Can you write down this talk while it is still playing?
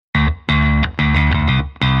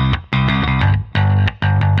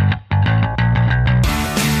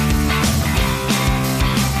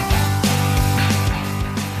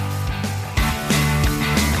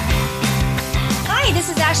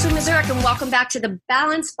welcome back to the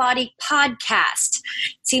Balanced Body Podcast.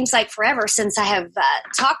 It seems like forever since I have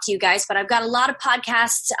talked to you guys, but I've got a lot of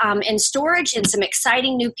podcasts in storage and some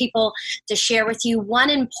exciting new people to share with you. One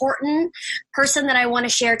important person that I want to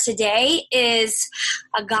share today is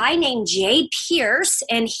a guy named Jay Pearce,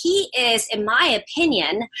 and he is, in my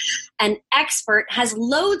opinion, an expert, has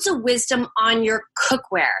loads of wisdom on your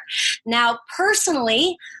cookware. Now,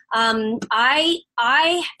 personally,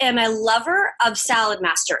 I am a lover of Salad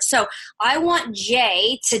Master. So I want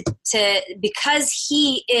Jay to because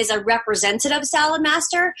he is a representative of Salad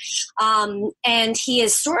Master, and he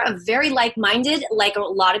is sort of very like-minded, like a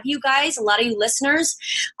lot of you guys, a lot of you listeners,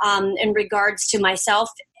 in regards to myself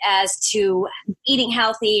as to eating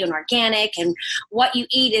healthy and organic, and what you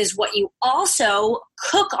eat is what you also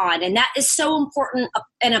cook on. And that is so important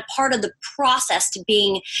and a part of the process to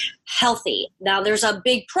being healthy. Now, there's a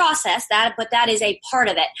big process, but that is a part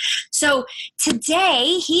of it. So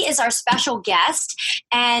today, he is our special guest,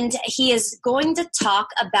 and he is going to talk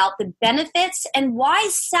about the benefits and why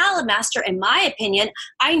Salad Master, in my opinion,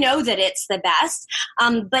 I know that it's the best,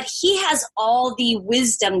 but he has all the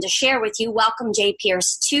wisdom to share with you. Welcome, Jay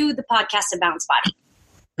Pearce, to the podcast of Balanced Body.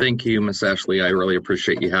 Thank you, Miss Ashley. I really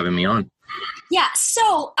appreciate you having me on. Yeah.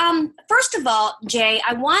 So, first of all, Jay,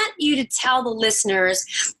 I want you to tell the listeners,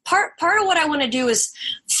 part of what I want to do is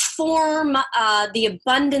form the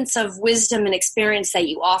abundance of wisdom and experience that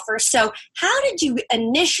you offer. So how did you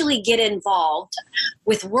initially get involved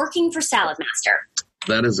with working for Salad Master?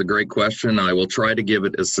 That is a great question. I will try to give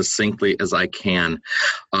it as succinctly as I can.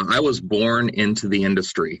 I was born into the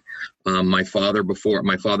industry. My father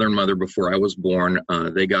and mother, before I was born,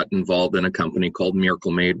 they got involved in a company called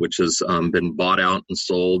Miracle Made, which has been bought out and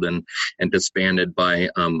sold and disbanded by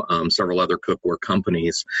several other cookware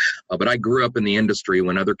companies. But I grew up in the industry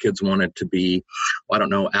when other kids wanted to be,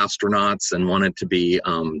 astronauts and wanted to be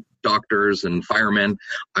doctors and firemen.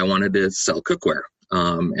 I wanted to sell cookware.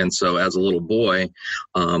 And so as a little boy,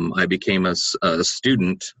 I became a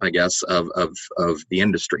student, I guess, of the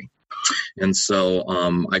industry. And so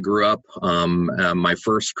I grew up, my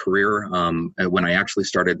first career, when I actually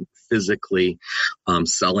started physically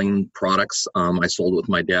selling products, I sold with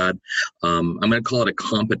my dad. I'm going to call it a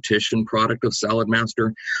competition product of Salad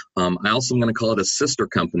Master. I also am going to call it a sister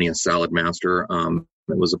company of Salad Master.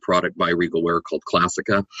 It was a product by Regalware called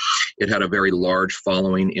Classica. It had a very large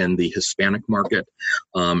following in the Hispanic market,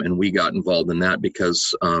 and we got involved in that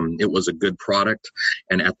because it was a good product.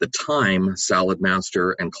 And at the time, Salad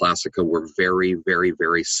Master and Classica were very, very,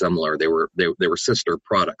 very similar. They were sister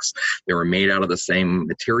products. They were made out of the same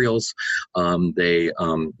materials. I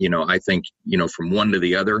think, from one to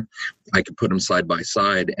the other, I could put them side by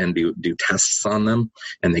side and do tests on them,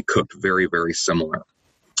 and they cooked very, very similar.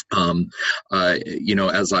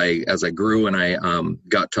 As I grew and I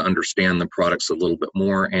got to understand the products a little bit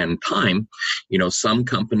more and time, some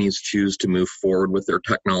companies choose to move forward with their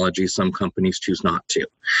technology. Some companies choose not to,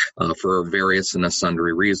 for various and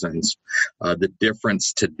sundry reasons. The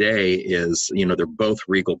difference today is, they're both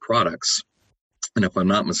Regal products. And if I'm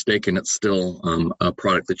not mistaken, it's still a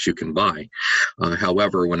product that you can buy.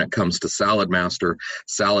 However, when it comes to Salad Master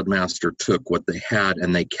took what they had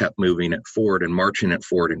and they kept moving it forward and marching it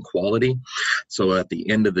forward in quality. So at the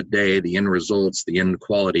end of the day, the end results, the end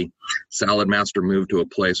quality, Salad Master moved to a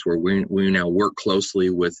place where we now work closely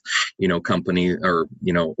with, company or,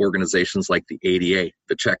 organizations like the ADA,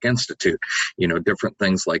 the Czech Institute, different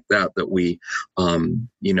things like that we, I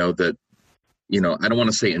don't want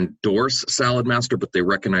to say endorse Salad Master, but they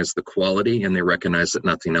recognize the quality and they recognize that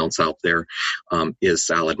nothing else out there is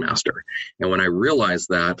Salad Master. And when I realized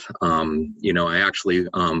that, I actually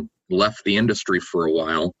left the industry for a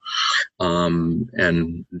while.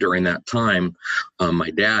 And during that time,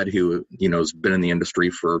 my dad, who, has been in the industry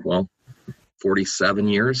for, 47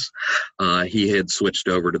 years, he had switched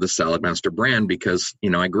over to the Salad Master brand because,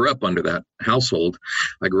 I grew up under that household.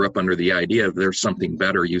 I grew up under the idea of there's something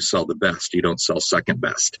better, you sell the best, you don't sell second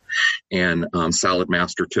best. And Salad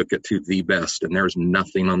Master took it to the best, and there's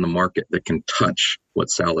nothing on the market that can touch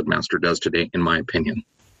what Salad Master does today, in my opinion.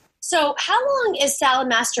 So how long has Salad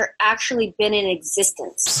Master actually been in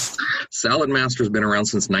existence? Salad Master has been around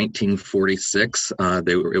since 1946.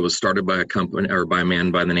 It was started by a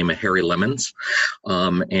man by the name of Harry Lemons.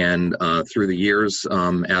 And through the years,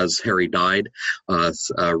 as Harry died,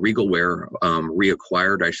 Regalware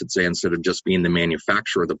reacquired, I should say, instead of just being the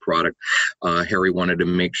manufacturer of the product, Harry wanted to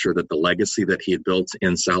make sure that the legacy that he had built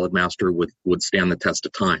in Salad Master would stand the test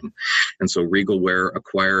of time. And so Regalware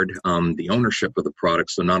acquired the ownership of the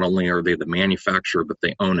product. So not only only are they the manufacturer, but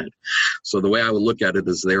they own it. So the way I would look at it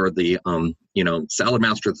is they're the, Salad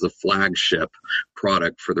Master is the flagship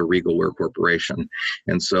product for the Regal Ware Corporation.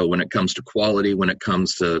 And so when it comes to quality, when it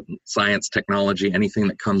comes to science, technology, anything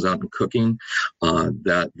that comes out in cooking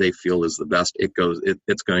that they feel is the best,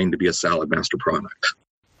 it's going to be a Salad Master product.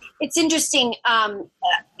 It's interesting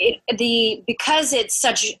because it's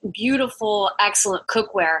such beautiful, excellent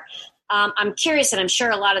cookware. I'm curious, and I'm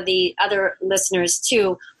sure a lot of the other listeners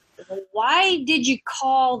too, why did you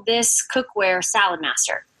call this cookware Salad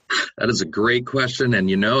Master? That is a great question.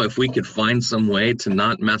 And, if we could find some way to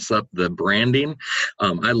not mess up the branding,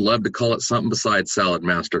 I'd love to call it something besides Salad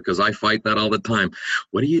Master, because I fight that all the time.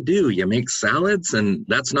 What do? You make salads? And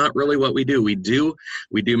that's not really what we do. We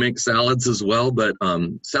do make salads as well, but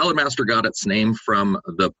Salad Master got its name from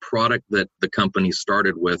the product that the company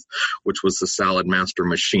started with, which was the Salad Master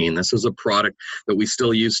machine. This is a product that we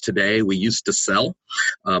still use today. We used to sell,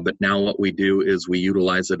 but now what we do is we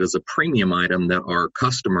utilize it as a premium item that our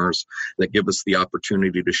customers that give us the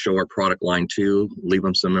opportunity to show our product line to, leave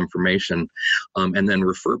them some information, and then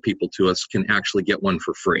refer people to us can actually get one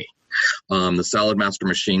for free. The Salad Master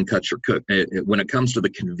machine cuts your cook. When it comes to the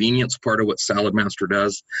convenience part of what Salad Master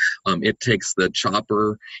does, it takes the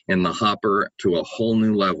chopper and the hopper to a whole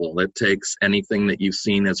new level. It takes anything that you've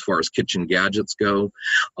seen as far as kitchen gadgets go,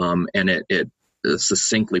 and it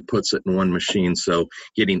succinctly puts it in one machine. So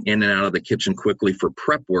getting in and out of the kitchen quickly for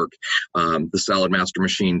prep work, the Salad Master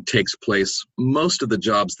machine takes place most of the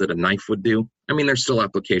jobs that a knife would do. I mean, there's still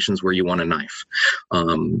applications where you want a knife,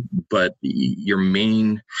 but your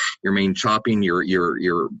main chopping,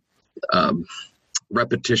 your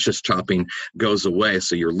repetitious chopping goes away.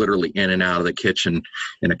 So you're literally in and out of the kitchen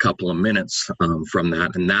in a couple of minutes from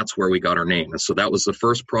that. And that's where we got our name. And so that was the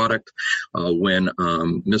first product when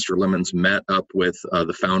Mr. Lemons met up with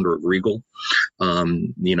the founder of Regal.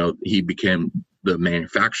 He became the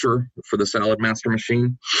manufacturer for the Salad Master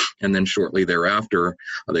machine. And then shortly thereafter,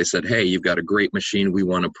 they said, hey, you've got a great machine. We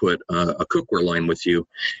want to put a cookware line with you.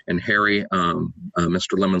 And Harry,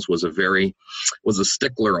 Mr. Lemons was a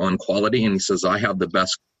stickler on quality. And he says, I have the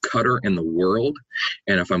best cutter in the world.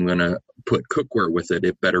 And if I'm going to put cookware with it,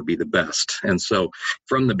 it better be the best. And so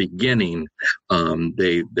from the beginning,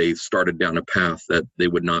 they started down a path that they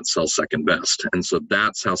would not sell second best. And so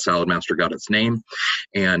that's how Salad Master got its name.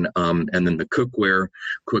 And then the cookware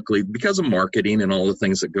quickly, because of marketing and all the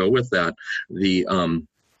things that go with that,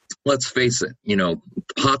 let's face it,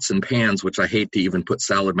 pots and pans, which I hate to even put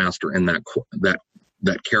Salad Master in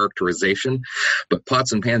that characterization, but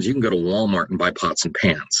pots and pans, you can go to Walmart and buy pots and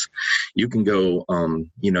pans. You can go,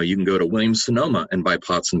 you can go to Williams-Sonoma and buy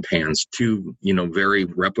pots and pans, two, very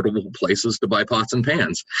reputable places to buy pots and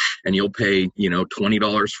pans. And you'll pay,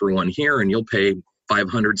 $20 for one here, and you'll pay $500,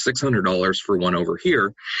 $600 for one over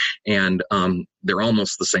here. And they're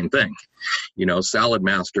almost the same thing. Salad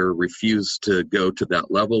Master refused to go to that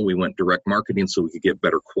level. We went direct marketing so we could get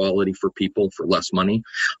better quality for people for less money,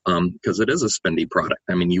 because it is a spendy product.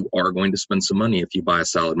 I mean, you are going to spend some money if you buy a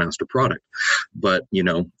Salad Master product, but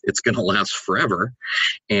it's going to last forever.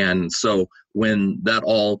 And so when that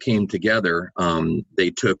all came together, they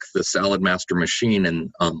took the Salad Master machine,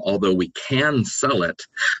 and although we can sell it,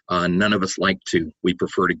 none of us like to. We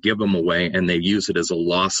prefer to give them away, and they use it as a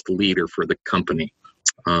lost leader for the company.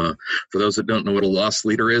 For those that don't know what a loss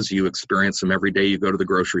leader is, you experience them every day you go to the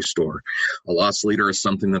grocery store. A loss leader is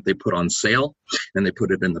something that they put on sale, and they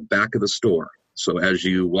put it in the back of the store. So as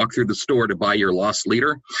you walk through the store to buy your loss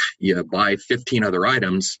leader, you buy 15 other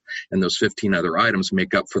items, and those 15 other items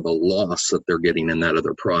make up for the loss that they're getting in that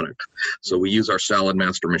other product. So we use our Salad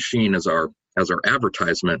Master machine as our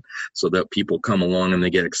advertisement so that people come along and they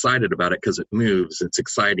get excited about it because it moves. It's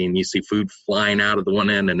exciting. You see food flying out of the one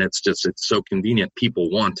end, and it's so convenient. People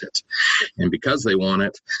want it. And because they want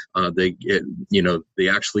it, they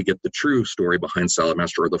actually get the true story behind Salad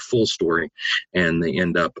Master, or the full story, and they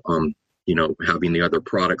end up having the other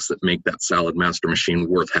products that make that Salad Master machine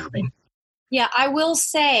worth having. Yeah, I will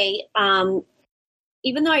say,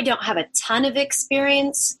 even though I don't have a ton of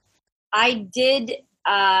experience, I did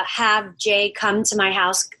have Jay come to my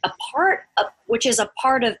house, which is a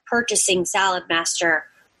part of purchasing Salad Master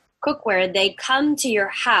cookware. They come to your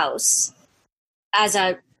house as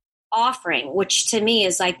a offering, which to me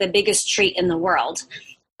is like the biggest treat in the world,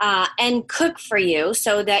 and cook for you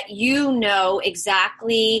so that you know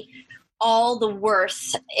exactly all the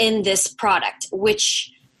worth in this product,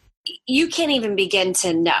 which you can't even begin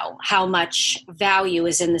to know how much value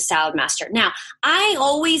is in the Salad Master. Now, I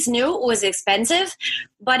always knew it was expensive,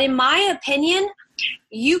 but in my opinion,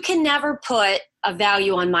 you can never put a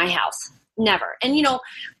value on my house. Never. And,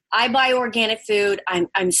 I buy organic food.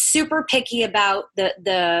 I'm super picky about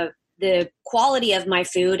the quality of my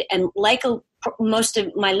food, and like most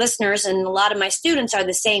of my listeners and a lot of my students are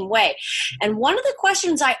the same way. And one of the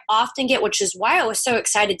questions I often get, which is why I was so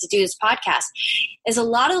excited to do this podcast, is a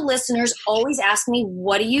lot of the listeners always ask me,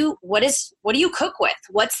 what do you cook with?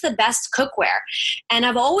 What's the best cookware? And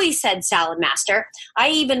I've always said Salad Master. I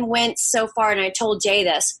even went so far, and I told Jay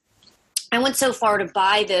this, I went so far to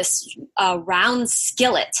buy this round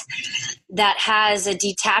skillet that has a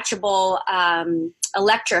detachable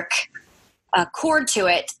electric cord to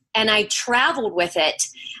it. And I traveled with it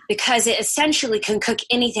because it essentially can cook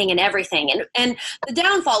anything and everything. And the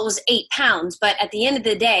downfall was 8 pounds, but at the end of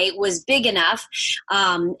the day, it was big enough.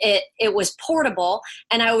 It was portable,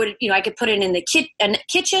 and I could put it in the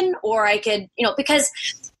kitchen, or I could, because,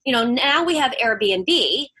 now we have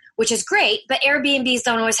Airbnb, which is great, but Airbnbs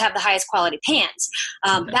don't always have the highest quality pans.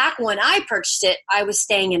 Back when I purchased it, I was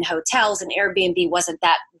staying in hotels, and Airbnb wasn't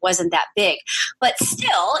that big. But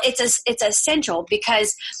still, it's essential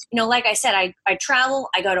because, like I said, I travel,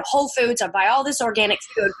 I go to Whole Foods, I buy all this organic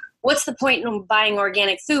food. What's the point in buying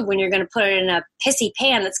organic food when you're going to put it in a pissy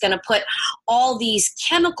pan that's going to put all these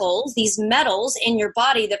chemicals, these metals in your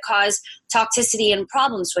body that cause toxicity and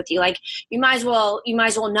problems with you? Like, you might as well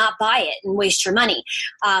not buy it and waste your money.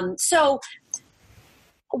 So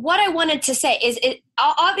what I wanted to say is,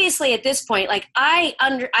 obviously at this point, like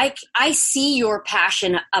I see your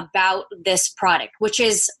passion about this product, which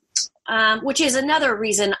is another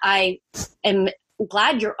reason I am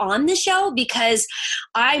glad you're on the show, because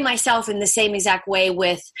I myself in the same exact way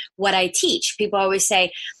with what I teach. People always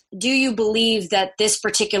say, do you believe that this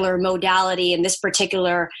particular modality and this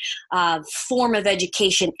particular form of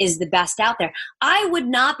education is the best out there? I would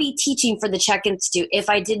not be teaching for the CHEK Institute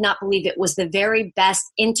if I did not believe it was the very best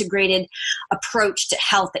integrated approach to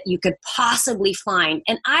health that you could possibly find.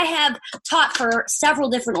 And I have taught for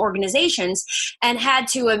several different organizations and had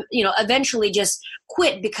to, eventually just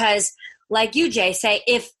quit because, like you, Jay, say,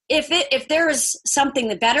 if there is something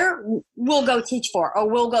that better, we'll go teach for it, or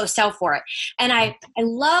we'll go sell for it. And I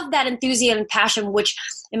love that enthusiasm and passion, which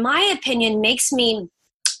in my opinion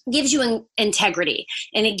gives you integrity,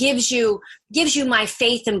 and it gives you my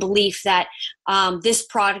faith and belief that this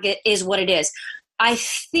product is what it is. I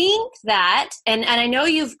think that, and I know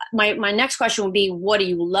my next question would be, what do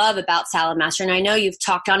you love about Salad Master? And I know you've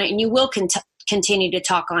talked on it, and you will continue to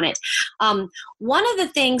talk on it. One of the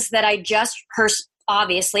things that I just heard,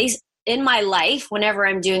 obviously, in my life, whenever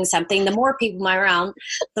I'm doing something, the more people I'm around,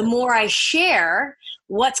 the more I share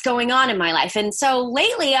what's going on in my life. And so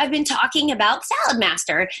lately I've been talking about Salad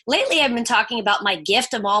Master. Lately I've been talking about my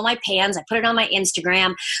gift of all my pans. I put it on my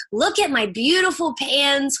Instagram. Look at my beautiful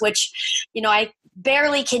pans, which, I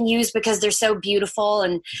barely can use because they're so beautiful.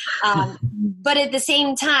 And but at the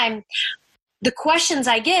same time, the questions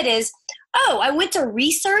I get is, I went to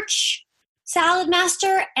research Salad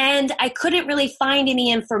Master and I couldn't really find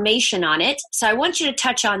any information on it. So I want you to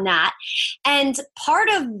touch on that. And part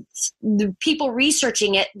of the people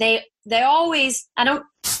researching it, they always, and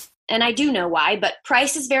I do know why, but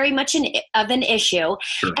price is very much of an issue.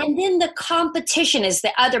 Sure. And then the competition is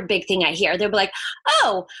the other big thing I hear. They'll be like,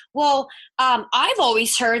 I've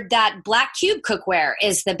always heard that Black Cube cookware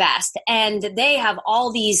is the best. And they have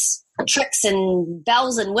all these tricks and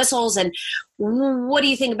bells and whistles. And what do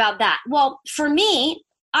you think about that? Well, for me,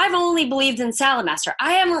 I've only believed in Salad Master.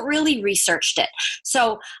 I haven't really researched it.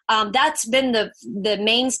 So that's been the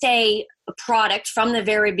mainstay product from the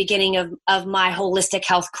very beginning of my holistic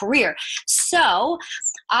health career. So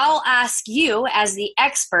I'll ask you, as the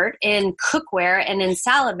expert in cookware and in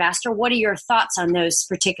Salad Master, what are your thoughts on those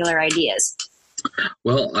particular ideas?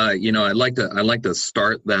 Well, I'd like to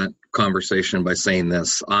start that conversation by saying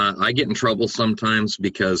this. I get in trouble sometimes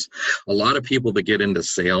because a lot of people that get into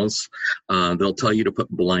sales, they'll tell you to put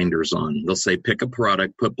blinders on. They'll say, pick a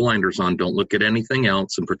product, put blinders on, don't look at anything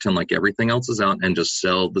else, and pretend like everything else is out, and just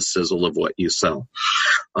sell the sizzle of what you sell.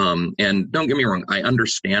 And don't get me wrong, I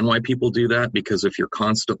understand why people do that, because if you're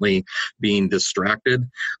constantly being distracted,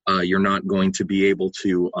 you're not going to be able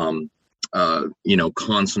to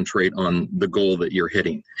concentrate on the goal that you're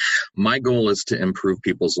hitting. My goal is to improve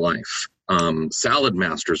people's life. Salad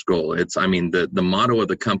Master's goal, the motto of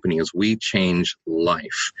the company is we change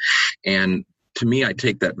life. And to me, I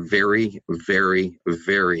take that very, very,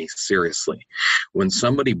 very seriously. When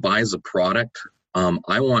somebody buys a product,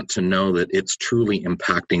 I want to know that it's truly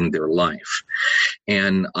impacting their life.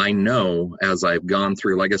 And I know as I've gone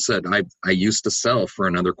through, like I said, I used to sell for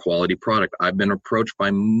another quality product. I've been approached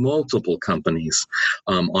by multiple companies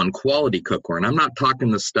on quality cookware. And I'm not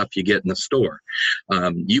talking the stuff you get in the store.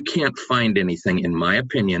 You can't find anything, in my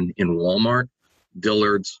opinion, in Walmart,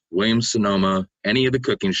 Dillard's, Williams-Sonoma, any of the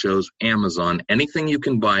cooking shows, Amazon, anything you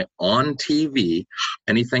can buy on TV,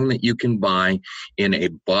 anything that you can buy in a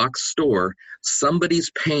box store,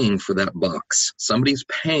 somebody's paying for that box. Somebody's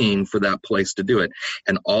paying for that place to do it.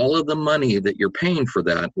 And all of the money that you're paying for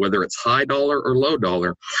that, whether it's high dollar or low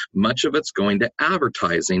dollar, much of it's going to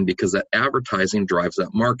advertising, because that advertising drives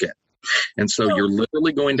that market. And so you're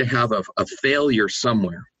literally going to have a failure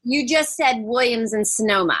somewhere. You just said Williams and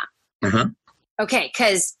Sonoma. Uh-huh. Okay,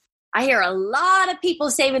 because I hear a lot of people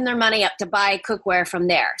saving their money up to buy cookware from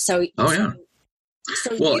there. So, yeah.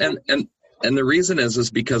 So well, and the reason is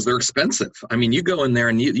because they're expensive. I mean, you go in there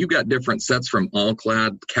and you got different sets from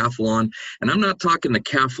All-Clad, Calphalon, and I'm not talking the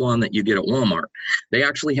Calphalon that you get at Walmart. They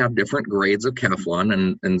actually have different grades of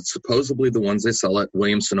Calphalon, and supposedly the ones they sell at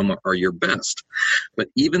Williams-Sonoma are your best. But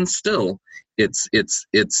even still, it's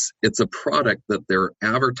a product that they're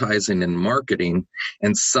advertising and marketing,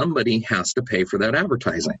 and somebody has to pay for that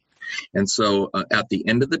advertising. And so at the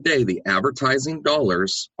end of the day, the advertising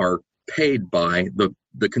dollars are paid by the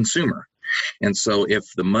consumer. And so if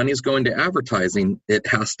the money is going to advertising, it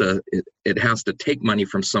has to take money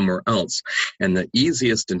from somewhere else. And the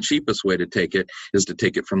easiest and cheapest way to take it is to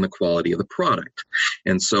take it from the quality of the product.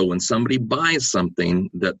 And so when somebody buys something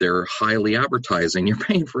that they're highly advertising, you're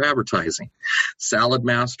paying for advertising. Salad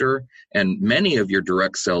Master and many of your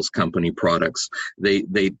direct sales company products, they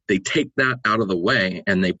take that out of the way,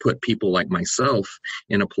 and they put people like myself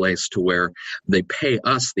in a place to where they pay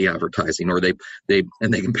us the advertising, or they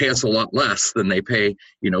can pay us a lot less than they pay,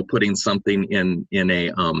 putting something in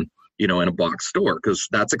a box store, because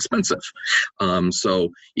that's expensive. So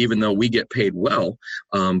even though we get paid well,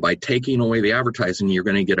 by taking away the advertising, you're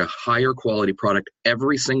going to get a higher quality product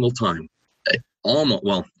every single time.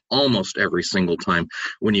 Almost every single time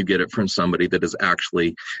when you get it from somebody that is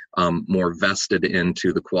actually more vested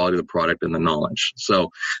into the quality of the product and the knowledge.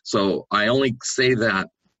 So I only say that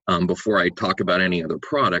before I talk about any other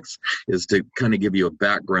products, is to kind of give you a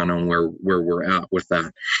background on where we're at with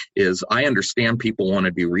that. Is I understand people want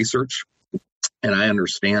to do research, and I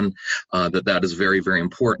understand that is very, very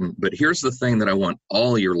important. But here's the thing that I want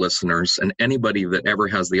all your listeners and anybody that ever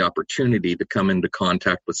has the opportunity to come into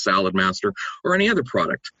contact with Salad Master or any other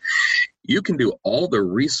product. You can do all the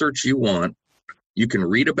research you want. You can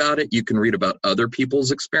read about it. You can read about other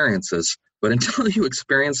people's experiences. But until you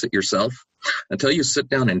experience it yourself, until you sit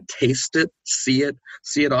down and taste it, see it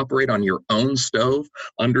operate on your own stove,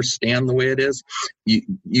 understand the way it is,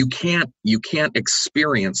 you can't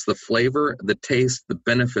experience the flavor, the taste, the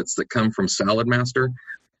benefits that come from Salad Master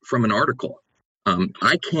from an article.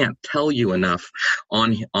 I can't tell you enough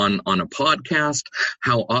on a podcast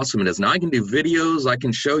how awesome it is. Now I can do videos, I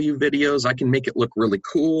can show you videos, I can make it look really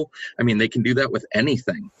cool. I mean, they can do that with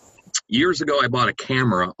anything. Years ago, I bought a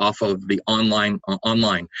camera off of the online,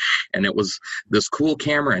 and it was this cool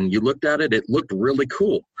camera, and you looked at it, it looked really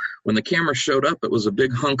cool. When the camera showed up, it was a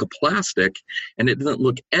big hunk of plastic, and it didn't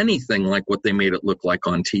look anything like what they made it look like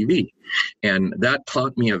on TV. And that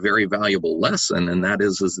taught me a very valuable lesson, and that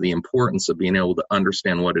is the importance of being able to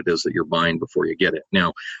understand what it is that you're buying before you get it.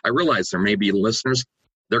 Now, I realize there may be listeners,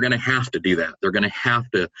 they're going to have to do that. They're going to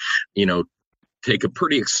have to, take a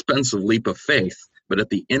pretty expensive leap of faith. But at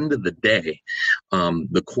the end of the day,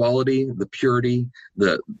 the quality, the purity,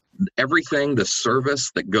 everything, the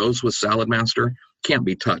service that goes with Salad Master can't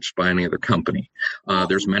be touched by any other company.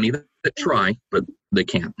 There's many that try, but they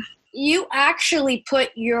can't. You actually put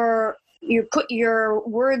your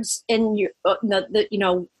words in your what am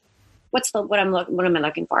I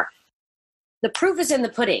looking for? The proof is in the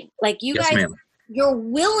pudding. Like you yes, guys, ma'am. You're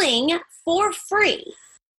willing for free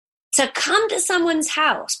to come to someone's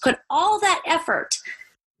house, put all that effort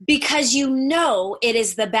because you know it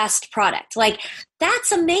is the best product. Like,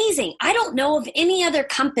 that's amazing. I don't know of any other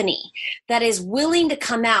company that is willing to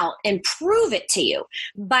come out and prove it to you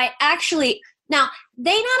by actually, now,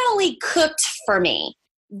 they not only cooked for me,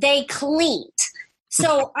 they cleaned.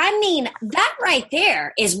 So, I mean, that right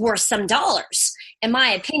there is worth some dollars, in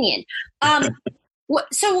my opinion.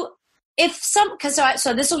 So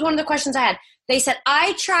this was one of the questions I had. They said,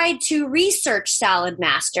 I tried to research Salad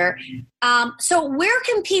Master. So where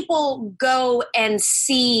can people go and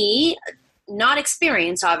see, not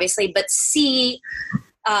experience obviously, but see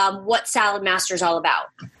what Salad Master is all about?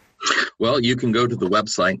 Well, you can go to the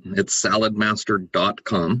website. It's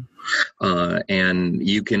saladmaster.com. and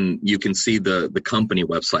you can see the company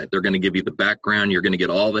website. They're going to give you the background. You're going to get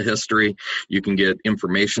all the history. You can get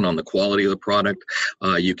information on the quality of the product.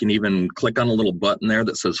 You can even click on a little button there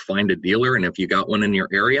that says find a dealer, and if you got one in your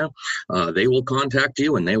area, they will contact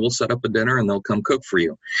you and they will set up a dinner and they'll come cook for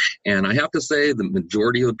you. And I have to say, the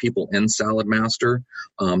majority of the people in Salad Master,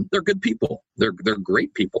 they're good people. They're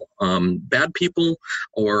great people. Bad people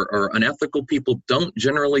or unethical people don't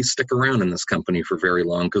generally stick around in this company for very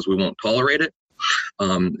long because we won't tolerate it.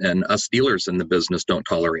 And us dealers in the business don't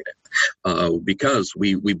tolerate it because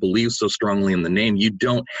we believe so strongly in the name. You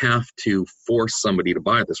don't have to force somebody to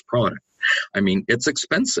buy this product. I mean, it's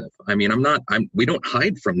expensive. I mean, we don't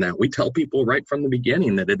hide from that. We tell people right from the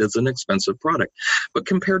beginning that it is an expensive product. But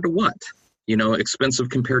compared to what? Expensive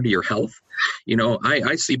compared to your health.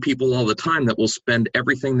 I see people all the time that will spend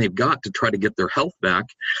everything they've got to try to get their health back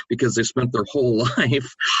because they spent their whole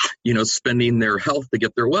life, spending their health to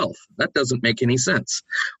get their wealth. That doesn't make any sense.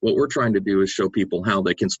 What we're trying to do is show people how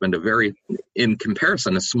they can spend in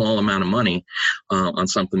comparison, a small amount of money on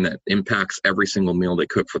something that impacts every single meal they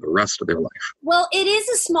cook for the rest of their life. Well, it is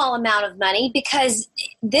a small amount of money because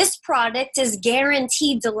this product is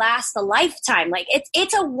guaranteed to last a lifetime. Like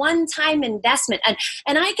it's a one-time investment.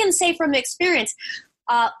 And I can say from experience,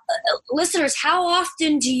 listeners, how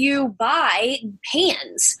often do you buy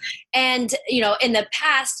pans? And, in the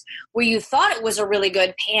past where you thought it was a really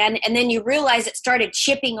good pan and then you realize it started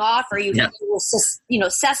chipping off or you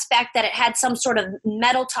suspect that it had some sort of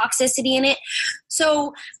metal toxicity in it.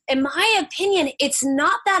 So in my opinion, it's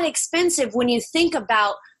not that expensive when you think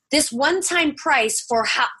about this one-time price for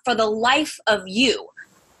the life of you.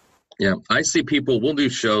 Yeah, I see people, we'll do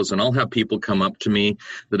shows and I'll have people come up to me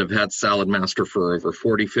that have had Salad Master for over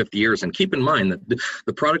 40, 50 years. And keep in mind that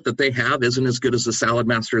the product that they have isn't as good as the Salad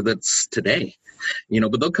Master that's today.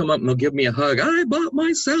 But they'll come up and they'll give me a hug. I bought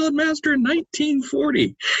my Salad Master in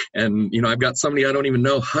 1940. And, I've got somebody I don't even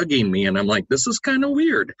know hugging me. And I'm like, this is kind of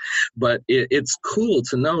weird. But it's cool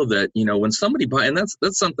to know that, when somebody buys, and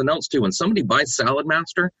that's something else too. When somebody buys Salad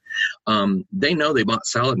Master, they know they bought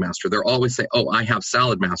Salad Master. They'll always say, oh, I have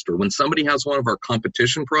Salad Master. When somebody has one of our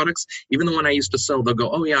competition products, even the one I used to sell, they'll go,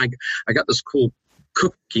 oh yeah, I got this cool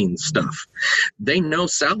cooking stuff. They know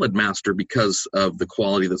Salad Master because of the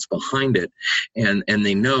quality that's behind it. And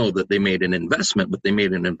they know that they made an investment, but they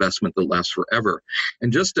made an investment that lasts forever.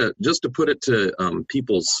 And just to put it to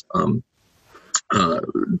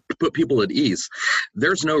put people at ease,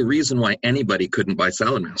 there's no reason why anybody couldn't buy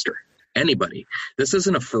Salad Master. Anybody. This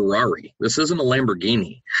isn't a Ferrari. This isn't a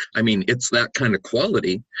Lamborghini. I mean, it's that kind of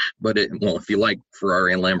quality, but if you like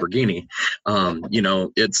Ferrari and Lamborghini,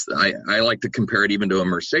 I like to compare it even to a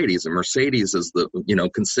Mercedes. A Mercedes is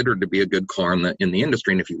considered to be a good car in the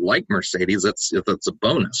industry. And if you like Mercedes, that's a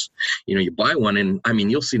bonus. You buy one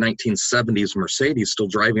and you'll see 1970s Mercedes still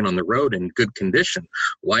driving on the road in good condition.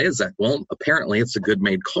 Why is that? Well, apparently it's a good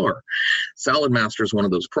made car. Salad Master is one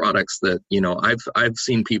of those products that, I've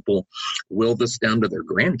seen people will this down to their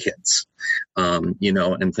grandkids,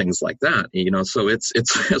 and things like that, so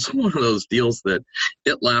it's one of those deals that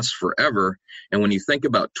it lasts forever. And when you think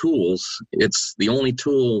about tools, it's the only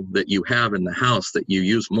tool that you have in the house that you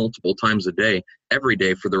use multiple times a day, every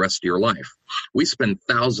day for the rest of your life. We spend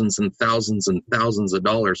thousands and thousands and thousands of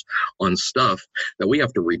dollars on stuff that we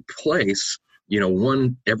have to replace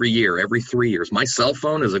one every year, every 3 years. My cell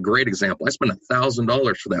phone is a great example. I spent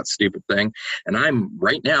 $1,000 for that stupid thing, and I'm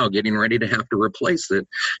right now getting ready to have to replace it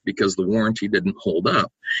because the warranty didn't hold up.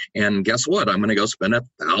 And guess what? I'm going to go spend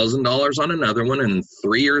 $1,000 on another one, and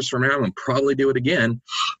 3 years from now, I'm going to probably do it again.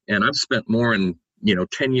 And I've spent more in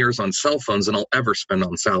 10 years on cell phones than I'll ever spend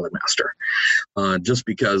on Salad Master, just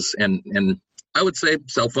because, and I would say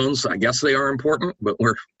cell phones, I guess they are important, but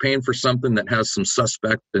we're paying for something that has some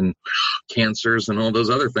suspect and cancers and all those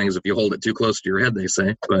other things if you hold it too close to your head, they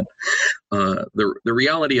say. But the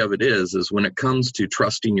reality of it is when it comes to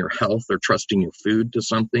trusting your health or trusting your food to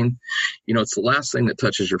something, it's the last thing that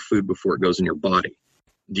touches your food before it goes in your body.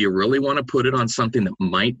 Do you really want to put it on something that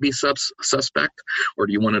might be suspect, or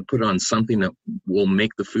do you want to put it on something that will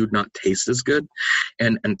make the food not taste as good?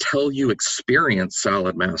 And until you experience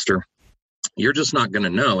Salad Master, you're just not going to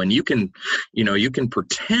know. And you can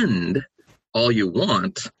pretend all you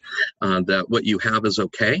want that what you have is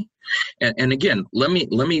okay. And again, let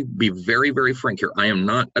me be very, very frank here. I am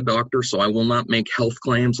not a doctor, so I will not make health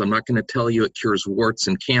claims. I'm not going to tell you it cures warts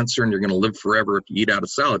and cancer and you're going to live forever if you eat out of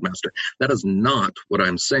Salad Master. That is not what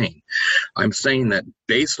I'm saying. I'm saying that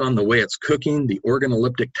based on the way it's cooking, the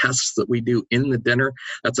organoleptic tests that we do in the dinner,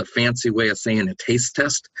 that's a fancy way of saying a taste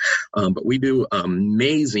test. But we do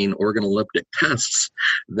amazing organoleptic tests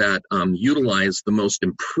that utilize the most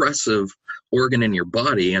impressive organ in your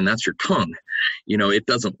body, and that's your tongue. It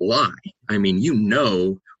doesn't lie. I mean,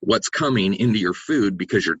 what's coming into your food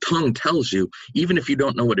because your tongue tells you, even if you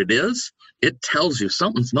don't know what it is, it tells you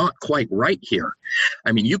something's not quite right here.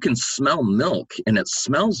 I mean, you can smell milk and it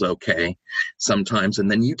smells okay sometimes, and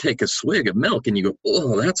then you take a swig of milk and you go,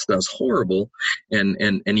 oh, that stuff's horrible, and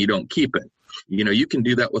you don't keep it. You can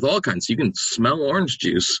do that with all kinds. You can smell orange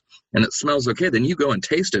juice and it smells okay. Then you go and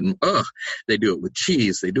taste it and, they do it with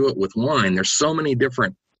cheese. They do it with wine. There's so many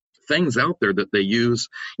different things out there that they use,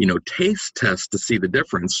 taste tests to see the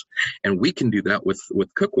difference. And we can do that with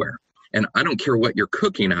cookware. And I don't care what you're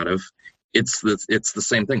cooking out of. It's the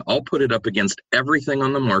same thing. I'll put it up against everything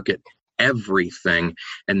on the market, everything,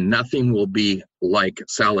 and nothing will be like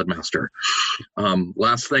Salad Master.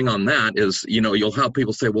 Last thing on that is, you'll have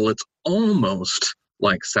people say, well, it's almost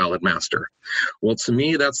like Salad Master. Well, to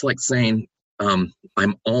me, that's like saying,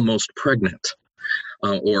 I'm almost pregnant.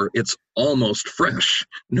 Or it's almost fresh.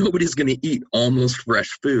 Nobody's going to eat almost fresh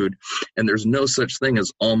food, and there's no such thing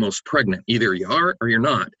as almost pregnant. Either you are or you're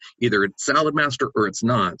not. Either it's Salad Master or it's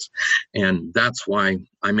not. And that's why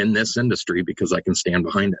I'm in this industry, because I can stand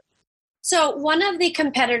behind it. So one of the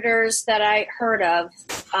competitors that I heard of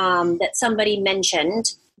that somebody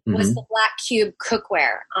mentioned was the Black Cube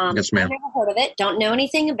cookware. Yes, ma'am. I've never heard of it, don't know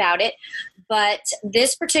anything about it, but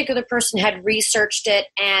this particular person had researched it,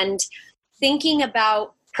 and thinking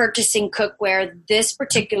about purchasing cookware, this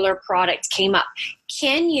particular product came up.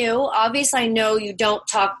 Can you, obviously I know you don't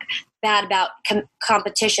talk bad about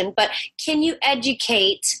competition, but can you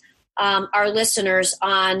educate our listeners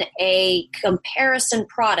on a comparison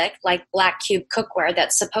product like Black Cube cookware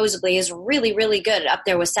that supposedly is really, really good up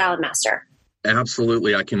there with Salad Master?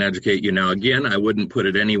 Absolutely, I can educate you. Now, again, I wouldn't put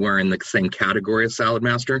it anywhere in the same category as Salad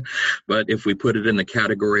Master, but if we put it in the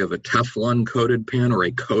category of a Teflon coated pan or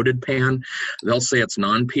a coated pan, they'll say it's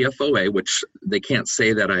non-PFOA, which they can't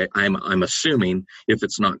say that. I'm assuming if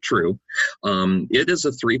it's not true. It is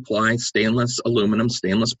a 3-ply stainless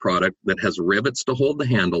product that has rivets to hold the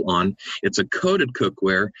handle on. It's a coated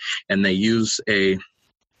cookware, and they use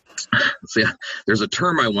there's a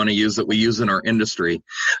term I want to use that we use in our industry,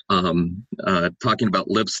 talking about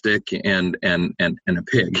lipstick and a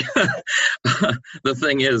pig. The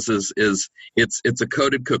thing is it's a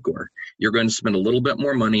coated cookware. You're going to spend a little bit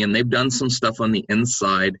more money, and they've done some stuff on the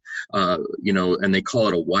inside, and they call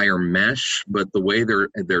it a wire mesh. But the way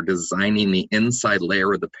they're designing the inside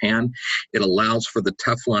layer of the pan, it allows for the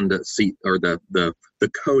Teflon to seat, or the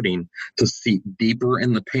coating to seat deeper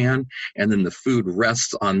in the pan, and then the food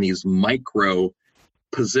rests on these micro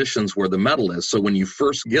positions where the metal is. So when you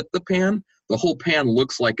first get the pan, the whole pan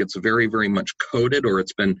looks like it's very, very much coated, or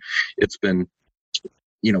it's been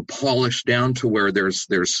polished down to where there's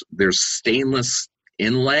stainless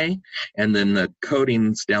inlay, and then the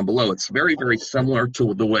coatings down below. It's very, very similar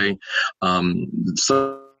to the way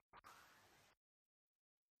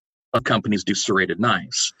companies do serrated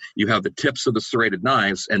knives. You have the tips of the serrated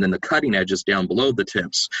knives, and then the cutting edges down below the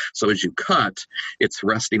tips. So as you cut, it's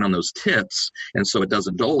resting on those tips, and so it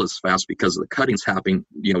doesn't dull as fast because the cutting's happening,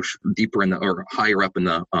 deeper or higher up in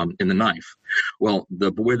the knife. Well,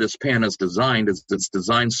 the way this pan is designed is it's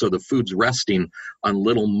designed so the food's resting on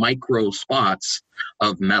little micro spots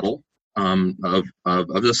of metal, of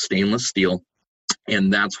the stainless steel.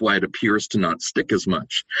 And that's why it appears to not stick as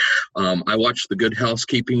much. I watched The Good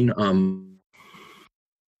Housekeeping.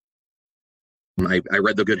 I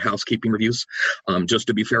read the Good Housekeeping reviews. Just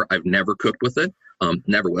to be fair, I've never cooked with it.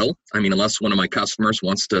 Never will. I mean, unless one of my customers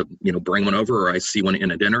wants to, bring one over, or I see one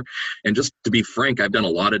in a dinner. And just to be frank, I've done a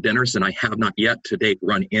lot of dinners, and I have not yet to date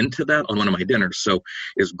run into that on one of my dinners. So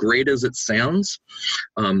as great as it sounds,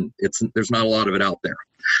 there's not a lot of it out there.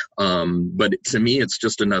 But to me, it's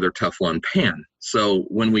just another Teflon pan. So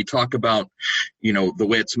when we talk about, the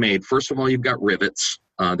way it's made, first of all, you've got rivets.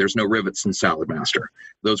 There's no rivets in Salad Master.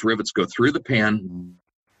 Those rivets go through the pan.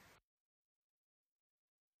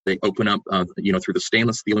 They open up, through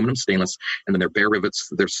the aluminum stainless, and then they're bare rivets.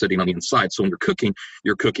 They're sitting on the inside. So when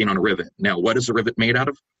you're cooking on a rivet. Now, what is a rivet made out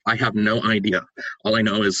of? I have no idea. All I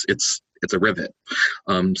know is it's a rivet.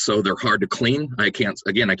 So they're hard to clean. I can't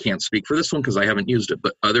speak for this one because I haven't used it,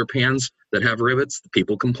 but other pans that have rivets,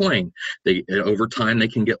 people complain. Over time, they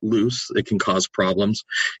can get loose. It can cause problems.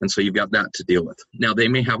 And so you've got that to deal with. Now, they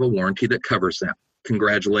may have a warranty that covers that.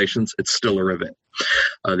 Congratulations, it's still a rivet.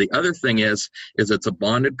 The other thing is it's a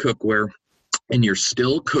bonded cookware. and you're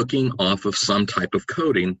still cooking off of some type of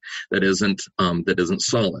coating that isn't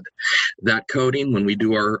solid. That coating, when we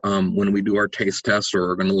do our taste test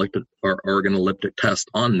or organoleptic test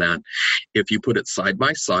on that, if you put it side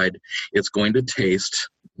by side, it's going to taste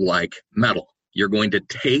like metal. You're going to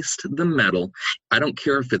taste the metal. I don't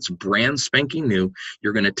care if it's brand spanking new,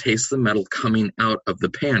 you're going to taste the metal coming out of the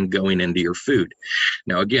pan going into your food.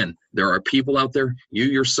 Now, again, there are people out there, you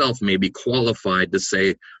yourself may be qualified to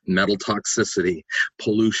say metal toxicity,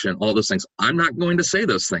 pollution, all those things. I'm not going to say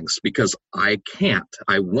those things because I can't.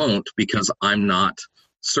 I won't, because I'm not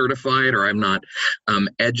certified or I'm not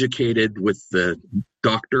educated with the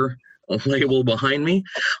doctor label behind me,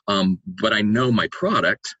 but I know my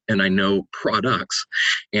product and I know products.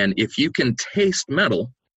 And if you can taste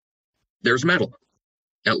metal, there's metal,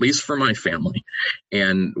 at least for my family.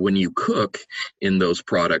 And when you cook in those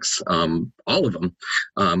products, all of them,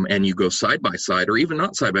 and you go side by side or even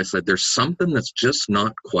not side by side, there's something that's just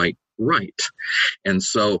not quite right. And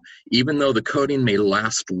so even though the coating may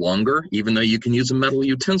last longer, even though you can use a metal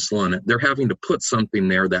utensil on it, they're having to put something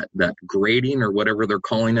there, that grating or whatever they're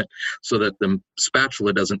calling it, so that the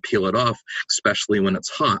spatula doesn't peel it off, especially when it's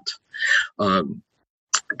hot.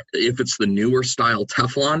 If it's the newer style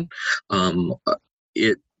Teflon,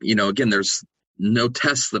 again, there's no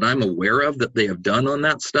tests that I'm aware of that they have done on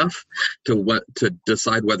that stuff to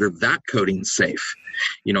decide whether that coating's safe.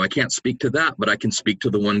 I can't speak to that, but I can speak to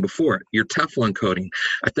the one before it. Your Teflon coating.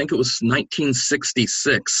 I think it was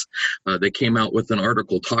 1966. They came out with an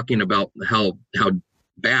article talking about how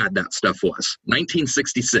bad that stuff was.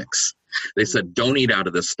 1966. They said, don't eat out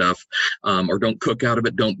of this stuff, or don't cook out of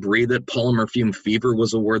it, don't breathe it. Polymer fume fever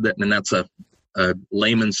was a word and that's a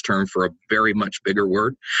layman's term for a very much bigger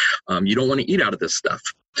word. You don't want to eat out of this stuff.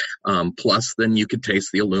 Plus, then you could taste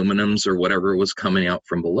the aluminums or whatever was coming out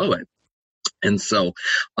from below it. And so,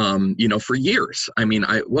 for years,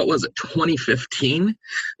 what was it? 2015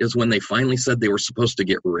 is when they finally said they were supposed to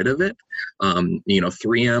get rid of it.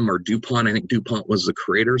 3M or DuPont, I think DuPont was the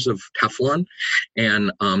creators of Teflon.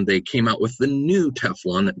 And they came out with the new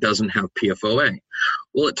Teflon that doesn't have PFOA.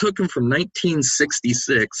 Well, it took them from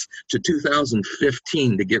 1966 to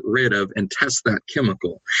 2015 to get rid of and test that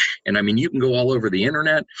chemical. And you can go all over the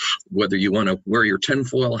internet, whether you want to wear your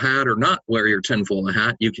tinfoil hat or not wear your tinfoil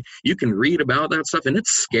hat. You can read about that stuff, and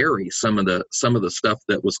it's scary. Some of the stuff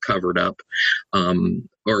that was covered up,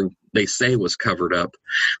 or they say was covered up.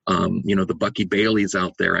 The Bucky Bailey's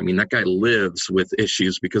out there. That guy lives with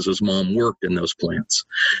issues because his mom worked in those plants.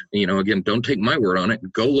 Again, don't take my word on it.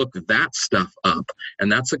 Go look that stuff up.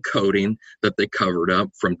 And that's a coating that they covered up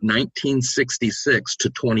from 1966 to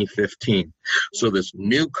 2015. So this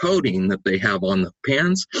new coating that they have on the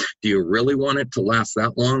pans, do you really want it to last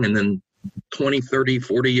that long? And then 20, 30,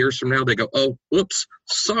 40 years from now, they go, oh, whoops,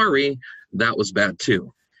 sorry, that was bad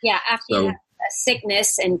too. Yeah, after you have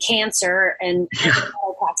sickness and cancer and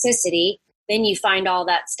toxicity, then you find all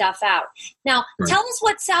that stuff out. Now, Tell us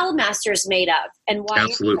what Saladmaster is made of and why.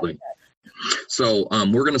 Absolutely. So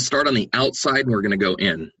we're going to start on the outside and we're going to go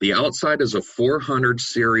in. The outside is a 400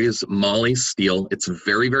 series Moly steel. It's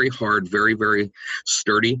very, very hard, very, very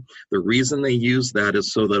sturdy. The reason they use that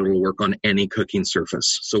is so that it'll work on any cooking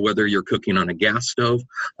surface. So whether you're cooking on a gas stove,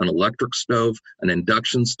 an electric stove, an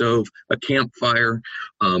induction stove, a campfire,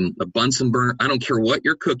 a Bunsen burner, I don't care what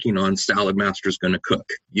you're cooking on, Saladmaster is going to cook.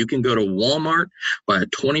 You can go to Walmart, buy a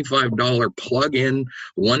 $25 plug-in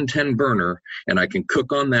 110 burner, and I can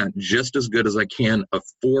cook on that just as good as I can a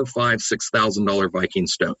 $4,000, $5,000, $6,000 Viking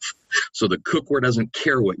stove. So the cookware doesn't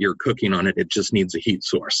care what you're cooking on it. It just needs a heat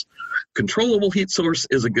source. Controllable heat source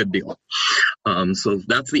is a good deal. So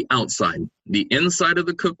that's the outside. The inside of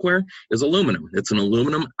the cookware is aluminum. It's an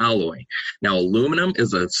aluminum alloy. Now, aluminum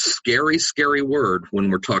is a scary, scary word when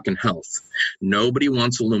we're talking health. Nobody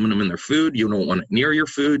wants aluminum in their food. You don't want it near your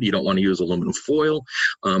food. You don't want to use aluminum foil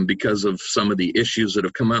because of some of the issues that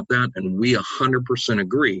have come out that, and we 100%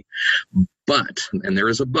 agree. But, and there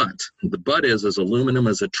is a but, the but is aluminum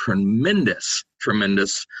is a tremendous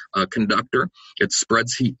conductor. It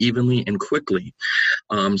spreads heat evenly and quickly.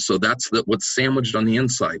 So that's what's sandwiched on the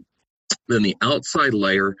inside. Then the outside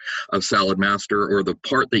layer of Saladmaster, or the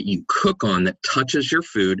part that you cook on that touches your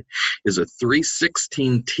food, is a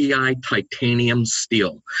 316 Ti titanium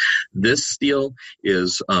steel. This steel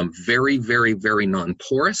is very, very, very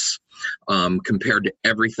non-porous. compared to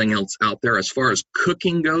everything else out there. As far as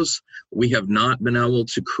cooking goes, we have not been able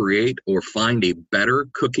to create or find a better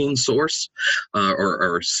cooking source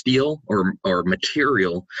or steel or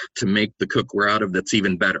material to make the cookware out of that's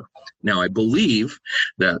even better. Now, I believe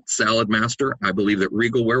that Salad Master, I believe that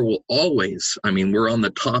Regalware will always, we're on the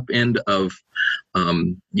top end of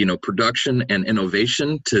production and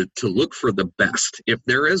innovation to look for the best. If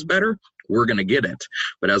there is better, we're going to get it.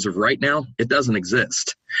 But as of right now, it doesn't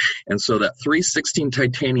exist. And so that 316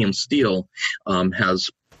 titanium steel has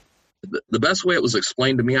the best way it was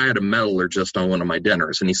explained to me. I had a metallurgist on one of my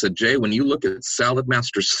dinners, and he said, Jay, when you look at Salad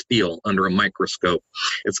Master steel under a microscope,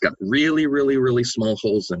 it's got really, really, really small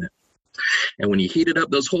holes in it. And when you heat it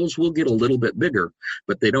up, those holes will get a little bit bigger,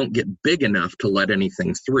 but they don't get big enough to let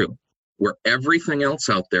anything through. Where everything else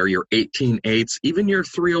out there, your 18/8, even your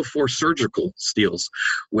 304 surgical steels,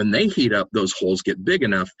 when they heat up, those holes get big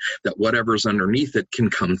enough that whatever's underneath it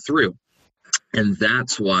can come through. And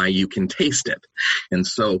that's why you can taste it. And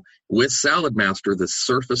so with Salad Master, the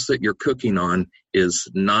surface that you're cooking on is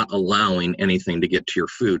not allowing anything to get to your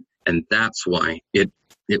food. And that's why it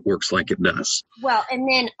works like it does. Well, and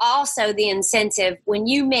then also the incentive, when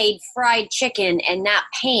you made fried chicken in that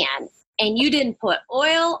pan and you didn't put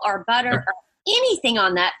oil or butter or anything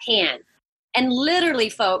on that pan, and literally,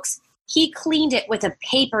 folks, he cleaned it with a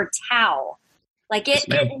paper towel. Like it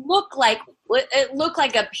looked like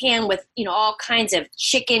a pan with, all kinds of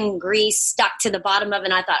chicken grease stuck to the bottom of it.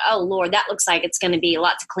 And I thought, oh, Lord, that looks like it's going to be a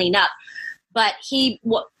lot to clean up. But he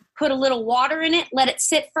put a little water in it, let it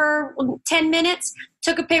sit for 10 minutes,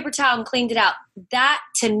 took a paper towel and cleaned it out. That,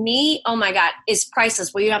 to me, oh, my God, is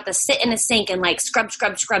priceless, where you have to sit in a sink and, scrub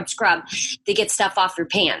to get stuff off your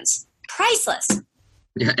pans. Priceless.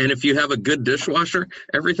 Yeah, and if you have a good dishwasher,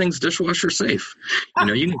 everything's dishwasher safe.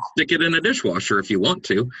 You can stick it in a dishwasher if you want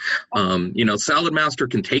to. Salad Master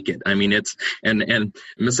can take it. And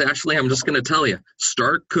Miss Ashley, I'm just going to tell you,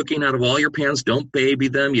 start cooking out of all your pans. Don't baby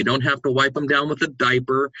them. You don't have to wipe them down with a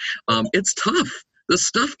diaper. It's tough. The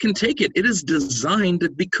stuff can take it. It is designed to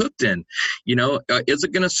be cooked in. Is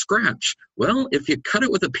it going to scratch? Well, if you cut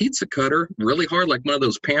it with a pizza cutter really hard, like one of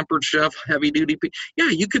those Pampered Chef heavy-duty,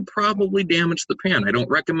 you could probably damage the pan. I don't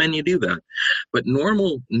recommend you do that. But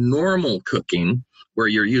normal cooking, where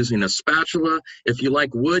you're using a spatula, if you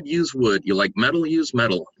like wood, use wood. You like metal, use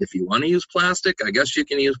metal. If you want to use plastic, I guess you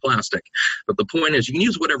can use plastic. But the point is, you can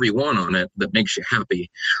use whatever you want on it that makes you happy.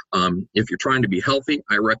 If you're trying to be healthy,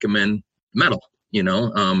 I recommend metal.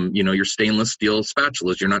 Your stainless steel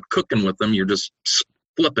spatulas, you're not cooking with them, you're just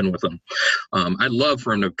flipping with them. I'd love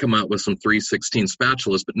for them to come out with some 316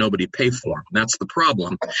 spatulas, but nobody pays for them. That's the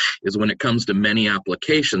problem, is when it comes to many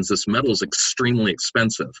applications, this metal is extremely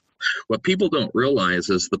expensive. What people don't realize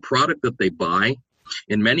is the product that they buy,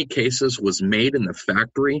 in many cases, was made in the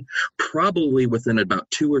factory probably within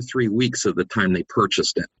about 2 or 3 weeks of the time they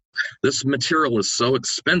purchased it. This material is so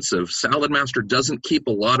expensive, Salad Master doesn't keep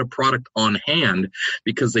a lot of product on hand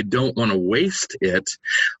because they don't want to waste it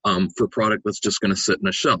for product that's just going to sit in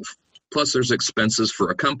a shelf. Plus, there's expenses for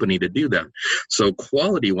a company to do that. So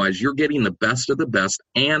quality-wise, you're getting the best of the best.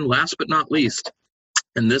 And last but not least,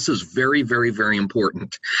 and this is very, very, very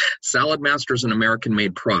important, Salad Master is an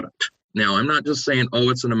American-made product. Now, I'm not just saying,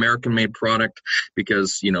 it's an American-made product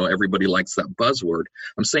because, everybody likes that buzzword.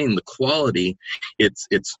 I'm saying the quality, it's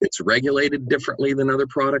regulated differently than other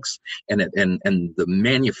products, and the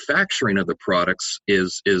manufacturing of the products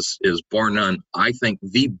is bar none, I think,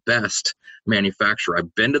 the best manufacturer.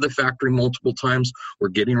 I've been to the factory multiple times. We're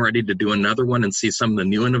getting ready to do another one and see some of the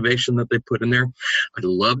new innovation that they put in there. I'd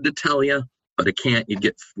love to tell you, but I can't. You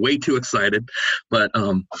get way too excited. But,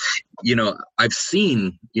 I've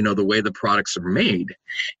seen, the way the products are made.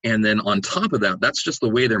 And then on top of that, that's just the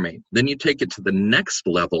way they're made. Then you take it to the next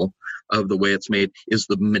level of the way it's made is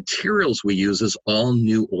the materials we use is all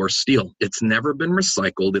new or steel. It's never been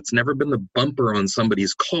recycled. It's never been the bumper on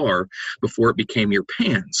somebody's car before it became your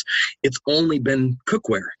pans. It's only been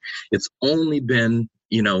cookware. It's only been,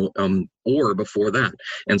 ore before that.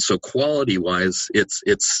 And so quality-wise,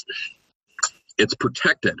 it's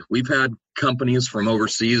protected. We've had companies from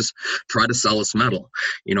overseas try to sell us metal.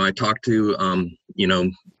 I talked to,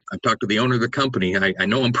 I've talked to the owner of the company. I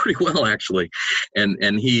know him pretty well, actually.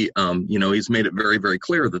 And he, he's made it very, very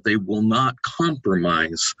clear that they will not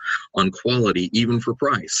compromise on quality, even for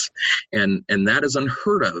price. And that is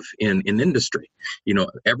unheard of in industry.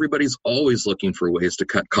 Everybody's always looking for ways to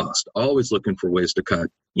cut cost, always looking for ways to cut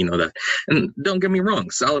You know that. And don't get me wrong,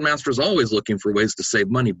 Salad Master is always looking for ways to save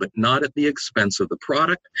money, but not at the expense of the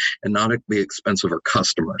product and not at the expense of our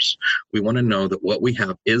customers. We want to know that what we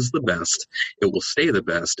have is the best. It will stay the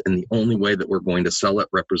best. And the only way that we're going to sell it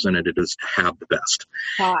represented is to have the best.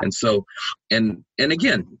 Wow. And so, and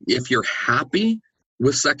again, if you're happy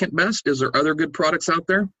with second best, is there other good products out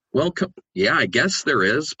there? Well, yeah, I guess there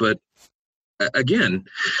is. But again,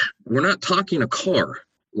 we're not talking a car.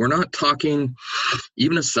 We're not talking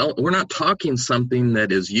even we're not talking something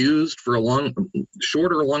that is used for a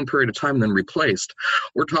short or long period of time and then replaced.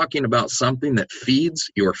 We're talking about something that feeds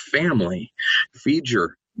your family, feeds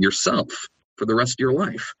yourself for the rest of your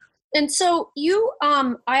life. And so you,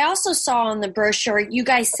 I also saw on the brochure, you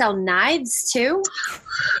guys sell knives too?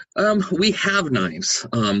 We have knives.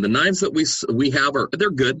 The knives that we have they're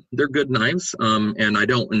good. They're good knives. And I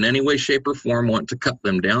don't in any way, shape, or form want to cut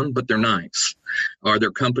them down, but they're knives. Are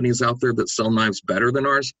there companies out there that sell knives better than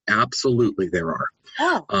ours? Absolutely, there are.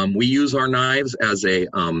 Oh. We use our knives as a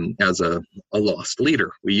lost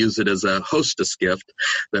leader. We use it as a hostess gift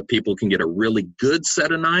that people can get a really good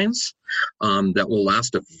set of knives that will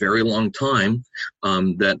last a very long time.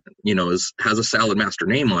 That has a Salad Master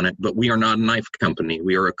name on it, but we are not a knife company.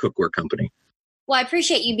 We are a cookware company. Well, I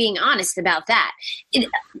appreciate you being honest about that.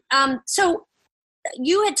 So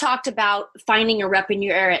you had talked about finding a rep in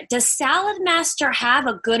your area. Does Salad Master have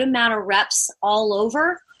a good amount of reps all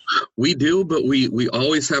over? We do, but we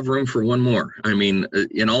always have room for one more. I mean,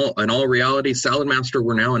 in all reality, Salad Master,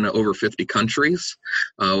 we're now in over 50 countries.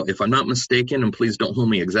 If I'm not mistaken, and please don't hold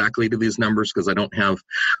me exactly to these numbers because I don't have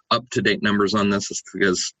up-to-date numbers on this,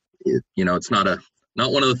 because it's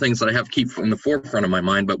not one of the things that I have to keep in the forefront of my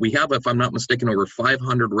mind, but we have, if I'm not mistaken, over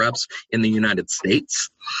 500 reps in the United States.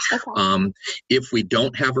 Okay. If we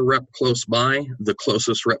don't have a rep close by, the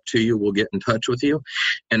closest rep to you will get in touch with you.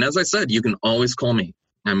 And as I said, you can always call me.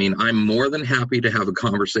 I mean, I'm more than happy to have a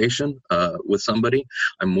conversation with somebody.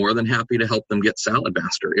 I'm more than happy to help them get Salad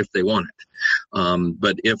Master if they want it.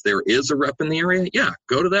 But if there is a rep in the area, yeah,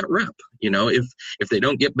 go to that rep. If they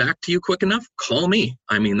don't get back to you quick enough, call me.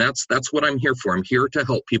 I mean, that's what I'm here for. I'm here to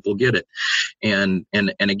help people get it. And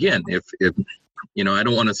again, if I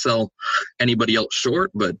don't want to sell anybody else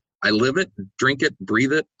short, but I live it, drink it,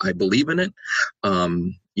 breathe it. I believe in it.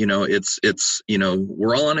 We're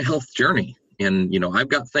all on a health journey. And, I've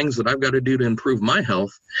got things that I've got to do to improve my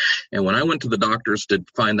health. And when I went to the doctors to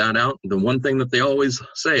find that out, the one thing that they always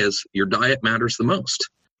say is your diet matters the most.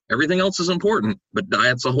 Everything else is important, but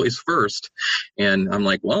diet's always first. And I'm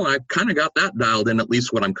like, well, I kind of got that dialed in, at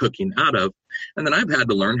least what I'm cooking out of. And then I've had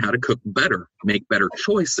to learn how to cook better, make better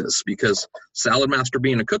choices, because Salad Master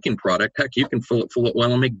being a cooking product, heck, you can fill it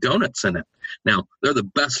well and make donuts in it. Now, they're the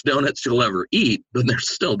best donuts you'll ever eat, but they're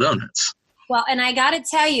still donuts. Well, and I got to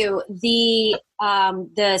tell you, the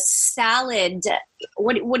salad,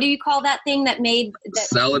 what do you call that thing that made that?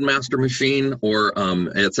 Salad Master machine, or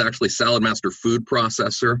it's actually Salad Master food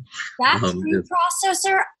processor. That food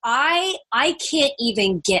processor, I can't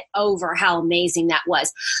even get over how amazing that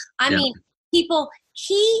was. I mean, people,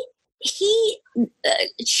 he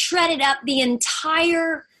shredded up the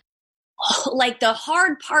entire, like the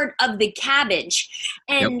hard part of the cabbage,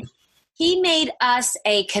 and he made us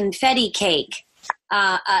a confetti cake,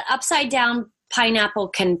 an upside-down pineapple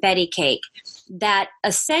confetti cake that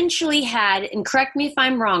essentially had, and correct me if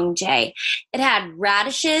I'm wrong, Jay, it had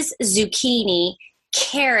radishes, zucchini,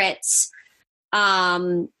 carrots.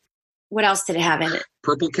 What else did it have in it?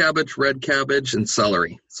 Purple cabbage, red cabbage, and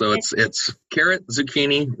celery. So it's carrot,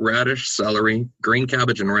 zucchini, radish, celery, green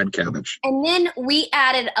cabbage, and red cabbage. And then we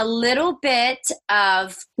added a little bit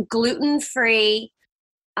of gluten-free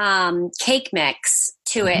cake mix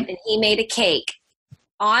to it, and he made a cake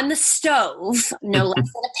on the stove, no less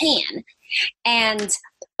than a pan. And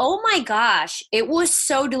oh my gosh, it was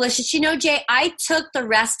so delicious. Jay, I took the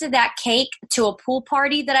rest of that cake to a pool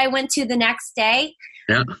party that I went to the next day.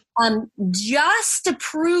 Yeah. Just to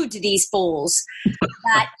prove to these fools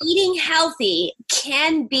that eating healthy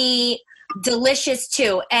can be delicious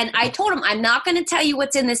too. And I told them, I'm not going to tell you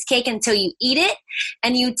what's in this cake until you eat it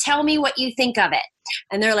and you tell me what you think of it.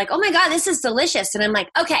 And they're like, oh my God, this is delicious. And I'm like,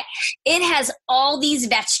 okay, it has all these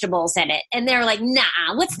vegetables in it. And they're like,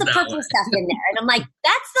 nah, what's the purple stuff in there? And I'm like,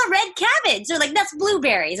 that's the red cabbage. They're like, that's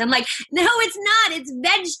blueberries. I'm like, no, it's not. It's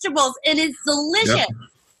vegetables and it's delicious. Yep.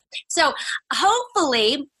 So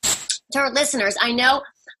hopefully to our listeners, I know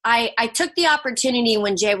I took the opportunity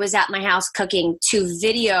when Jay was at my house cooking to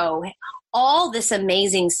video all this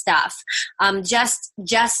amazing stuff, just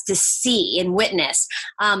to see and witness.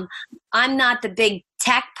 I'm not the big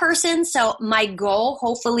tech person. So my goal,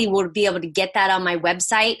 hopefully, will be able to get that on my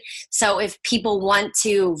website. So if people want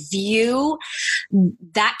to view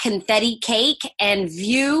that confetti cake and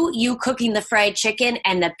view you cooking the fried chicken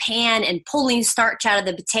and the pan and pulling starch out of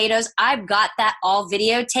the potatoes, I've got that all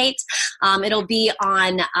videotaped. It'll be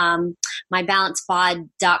on my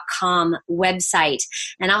balancebod.com website.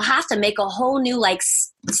 And I'll have to make a whole new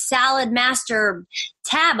Salad Master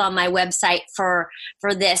tab on my website for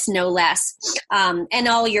this, no less. And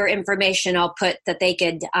all your information I'll put that they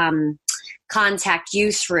could contact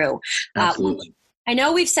you through. Absolutely. I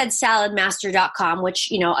know we've said saladmaster.com,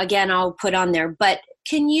 which, again, I'll put on there, but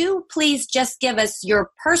can you please just give us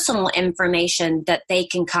your personal information that they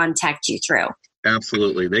can contact you through?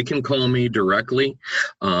 Absolutely. They can call me directly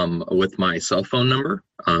with my cell phone number.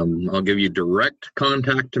 I'll give you direct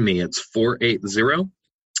contact to me. It's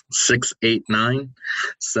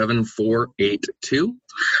 480-689-7482.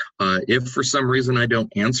 If for some reason I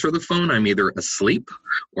don't answer the phone, I'm either asleep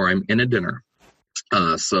or I'm in a dinner.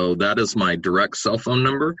 So that is my direct cell phone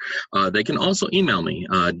number. They can also email me,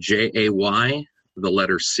 JAY, the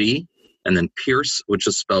letter C, and then Pearce, which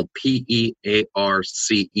is spelled PEARCE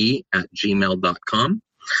 @gmail.com.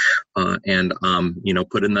 And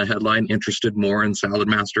put in the headline, interested more in Salad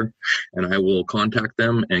Master, and I will contact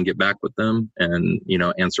them and get back with them and,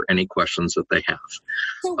 answer any questions that they have.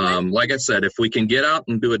 Like I said, if we can get out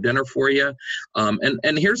and do a dinner for you,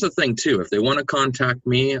 and here's the thing too, if they want to contact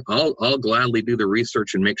me, I'll gladly do the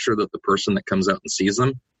research and make sure that the person that comes out and sees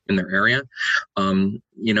them in their area,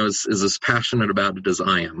 is as passionate about it as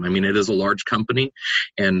I am. I mean, it is a large company,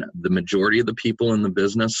 and the majority of the people in the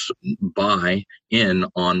business buy in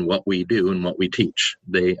on what we do and what we teach.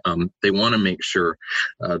 They want to make sure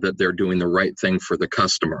that they're doing the right thing for the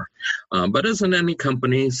customer. But as in any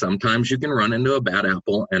company, sometimes you can run into a bad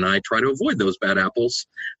apple, and I try to avoid those bad apples,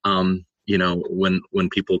 when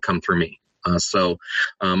people come through me.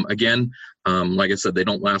 Again, like I said, they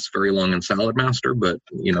don't last very long in Salad Master, but,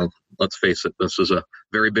 let's face it, this is a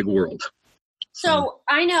very big world. So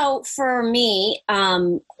I know for me,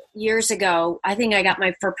 years ago, I think I got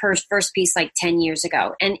my first piece 10 years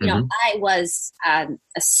ago. And, I was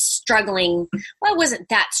struggling. Well, I wasn't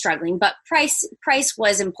that struggling, but price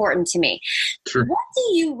was important to me. Sure. What do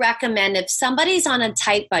you recommend if somebody's on a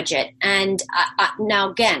tight budget? And now,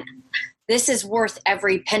 again, this is worth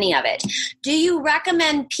every penny of it. Do you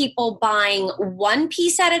recommend people buying one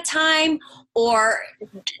piece at a time, or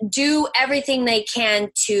do everything they can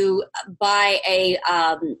to buy a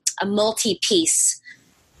multi-piece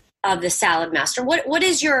of the Salad Master? What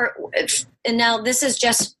is your, and now this is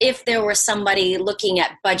just if there were somebody looking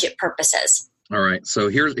at budget purposes. All right. So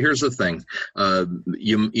here's the thing.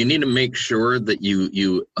 You need to make sure that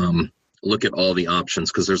you look at all the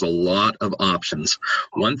options, because there's a lot of options.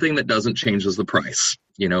 One thing that doesn't change is the price.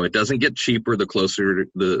 It doesn't get cheaper the closer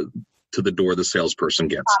to the door the salesperson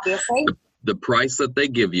gets. Obviously. The price that they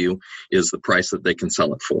give you is the price that they can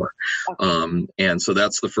sell it for. Okay. And so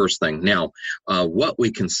that's the first thing. Now, what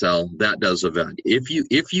we can sell, that does event.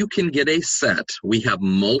 If you can get a set, we have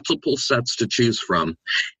multiple sets to choose from.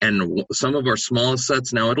 And some of our smallest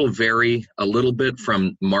sets, now it'll vary a little bit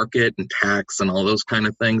from market and tax and all those kind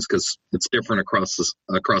of things, because it's different across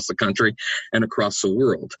the country and across the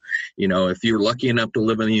world. If you're lucky enough to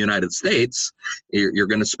live in the United States, you're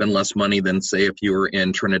going to spend less money than, say, if you were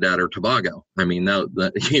in Trinidad or Tobago. I mean,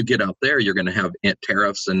 you get out there, you're going to have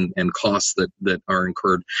tariffs and costs that are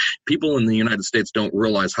incurred. People in the United States don't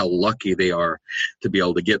realize how lucky they are to be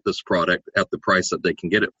able to get this product at the price that they can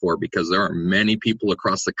get it for, because there are many people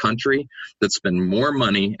across the country that spend more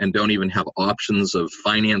money and don't even have options of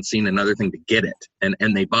financing and other thing to get it,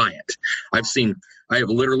 and they buy it. I have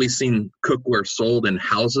literally seen cookware sold in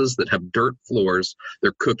houses that have dirt floors.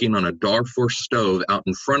 They're cooking on a Darfur stove out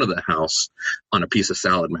in front of the house on a piece of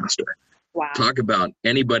Salad Master. Wow. Talk about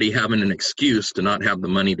anybody having an excuse to not have the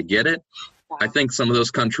money to get it. Wow. I think some of those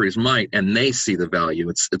countries might, and they see the value.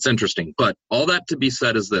 It's interesting. But all that to be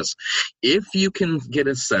said is this. If you can get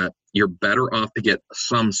a set, you're better off to get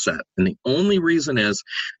some set. And the only reason is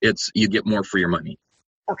you get more for your money.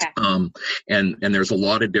 Okay. And there's a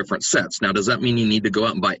lot of different sets. Now, does that mean you need to go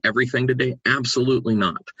out and buy everything today? Absolutely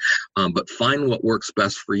not. But find what works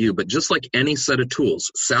best for you. But just like any set of tools,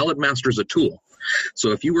 Salad Master is a tool.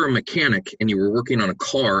 So if you were a mechanic and you were working on a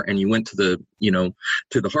car and you went to the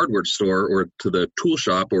hardware store or to the tool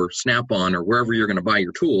shop or Snap-on or wherever you're going to buy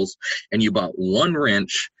your tools, and you bought one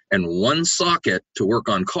wrench and one socket to work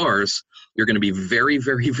on cars, you're going to be very,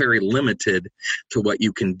 very, very limited to what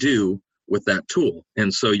you can do with that tool.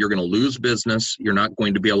 And so you're going to lose business. You're not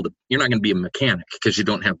going to be a mechanic because you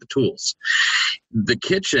don't have the tools. The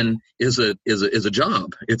kitchen is a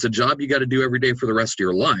job. It's a job you got to do every day for the rest of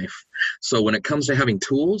your life. So when it comes to having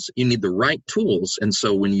tools, you need the right tools. And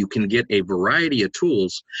so when you can get a variety of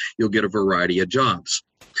tools, you'll get a variety of jobs.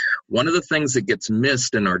 One of the things that gets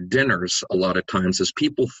missed in our dinners a lot of times is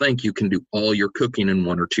people think you can do all your cooking in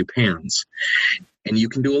 1 or 2 pans. And you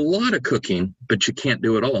can do a lot of cooking, but you can't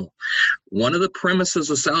do it all. One of the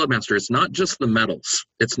premises of Salad Master is not just the metals.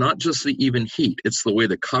 It's not just the even heat. It's the way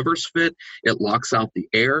the covers fit. It locks out the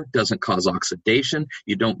air, doesn't cause oxidation.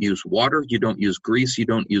 You don't use water. You don't use grease. You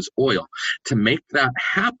don't use oil. To make that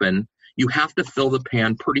happen, you have to fill the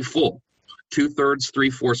pan pretty full. 2/3,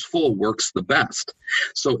 3/4 full works the best.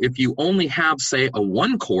 So if you only have, say, a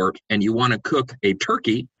 1 quart and you want to cook a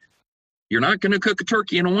turkey, you're not going to cook a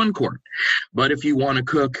turkey in a 1 quart. But if you want to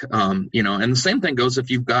cook, and the same thing goes if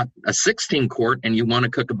you've got a 16 quart and you want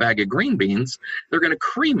to cook a bag of green beans, they're going to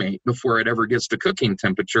cremate before it ever gets to cooking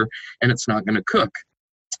temperature, and it's not going to cook.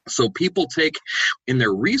 So people take in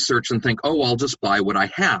their research and think, oh, I'll just buy what I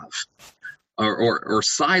have. Or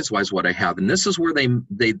size-wise what I have. And this is where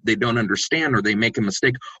they don't understand, or they make a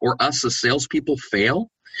mistake, or us as salespeople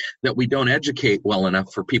fail, that we don't educate well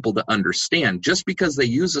enough for people to understand. Just because they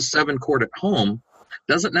use a 7 quart at home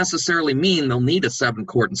doesn't necessarily mean they'll need a 7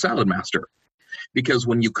 quart in Salad Master. Because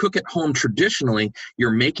when you cook at home traditionally,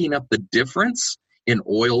 you're making up the difference in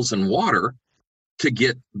oils and water to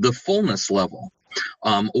get the fullness level.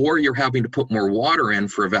 Or you're having to put more water in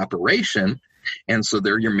for evaporation. And so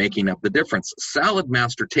there you're making up the difference. Salad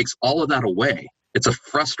Master takes all of that away. It's a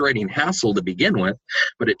frustrating hassle to begin with,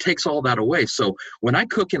 but it takes all that away. So when I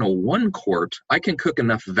cook in a 1 quart, I can cook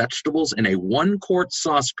enough vegetables in a 1 quart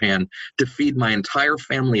saucepan to feed my entire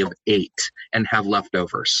family of 8 and have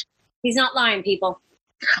leftovers. He's not lying, people.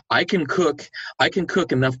 I can cook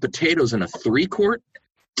enough potatoes in a 3 quart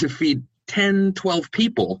to feed 10, 12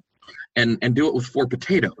 people and do it with 4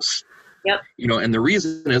 potatoes. Yep. And the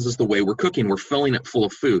reason is the way we're cooking. We're filling it full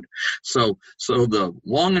of food. So the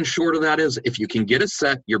long and short of that is, if you can get a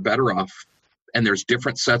set, you're better off. And there's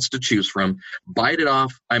different sets to choose from. Bite it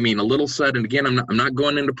off. I mean, a little set. And again, I'm not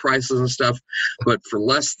going into prices and stuff, but for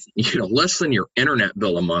less than your internet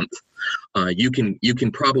bill a month, you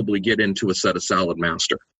can probably get into a set of Salad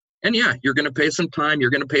Master. And yeah, you're going to pay some time.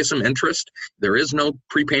 You're going to pay some interest. There is no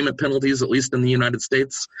prepayment penalties, at least in the United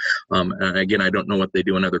States. And again, I don't know what they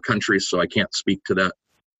do in other countries, so I can't speak to that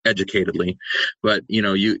educatedly. But,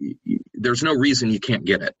 there's no reason you can't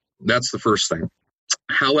get it. That's the first thing.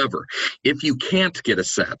 However, if you can't get a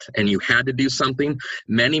set and you had to do something,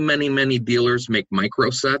 many dealers make micro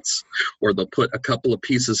sets, or they'll put a couple of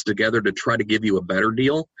pieces together to try to give you a better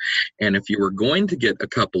deal. And if you were going to get a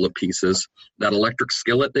couple of pieces, that electric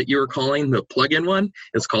skillet that you were calling, the plug-in one,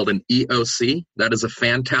 is called an EOC. That is a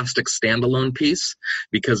fantastic standalone piece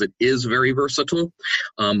because it is very versatile.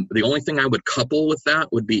 The only thing I would couple with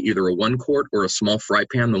that would be either a 1 quart or a small fry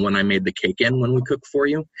pan, the one I made the cake in when we cook for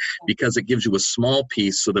you, because it gives you a small piece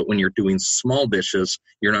so that when you're doing small dishes,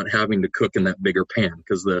 you're not having to cook in that bigger pan,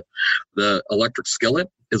 because the electric skillet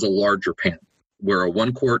is a larger pan. Where a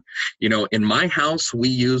 1 quart, in my house, we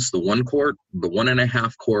use the 1 quart, the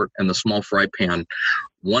 1.5 quart, and the small fry pan.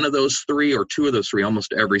 One of those 3 or 2 of those 3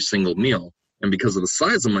 almost every single meal. And because of the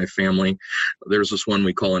size of my family, there's this one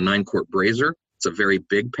we call a 9 quart brazier. It's a very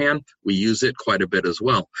big pan. We use it quite a bit as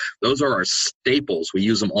well. Those are our staples. We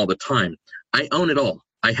use them all the time. I own it all.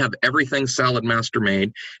 I have everything Salad Master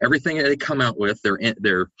made, everything that they come out with. They're and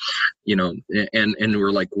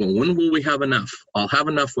we're like, well, when will we have enough? I'll have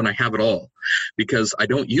enough when I have it all, because I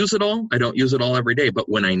don't use it all. I don't use it all every day, but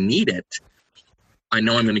when I need it, I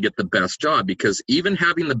know I'm going to get the best job, because even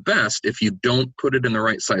having the best, if you don't put it in the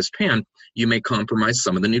right size pan, you may compromise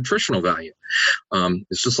some of the nutritional value.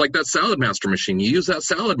 It's just like that Salad Master machine. You use that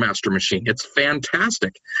Salad Master machine. It's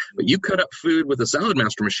fantastic, but you cut up food with a Salad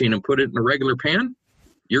Master machine and put it in a regular pan,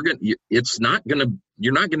 you're not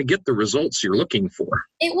gonna get the results you're looking for.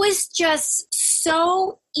 It was just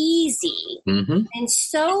so easy and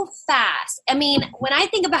so fast. I mean, when I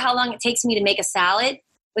think about how long it takes me to make a salad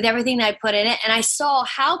with everything that I put in it, and I saw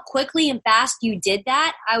how quickly and fast you did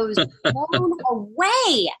that, I was blown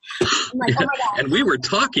away. I'm like, oh my God. And we were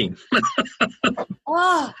talking.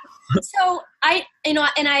 Oh, so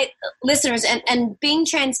listeners, and being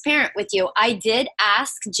transparent with you, I did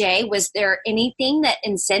ask Jay, was there anything that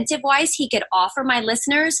incentive-wise he could offer my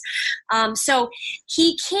listeners? So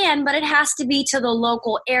he can, but it has to be to the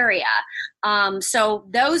local area. So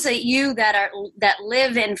those of you that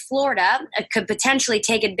live in Florida could potentially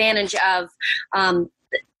take advantage of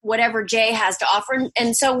whatever Jay has to offer.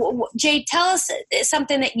 And so, Jay, tell us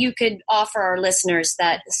something that you could offer our listeners,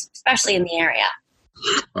 that especially in the area.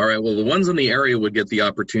 All right. Well, the ones in the area would get the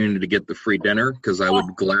opportunity to get the free dinner, because I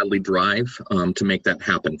would gladly drive to make that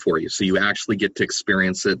happen for you. So you actually get to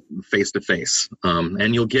experience it face to face,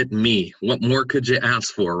 and you'll get me. What more could you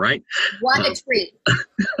ask for, right? What a treat.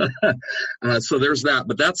 So there's that,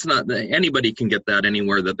 but that's not, anybody can get that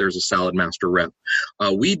anywhere that there's a Salad Master rep.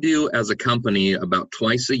 We do, as a company, about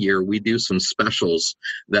twice a year, we do some specials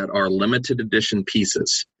that are limited edition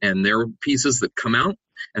pieces, and they're pieces that come out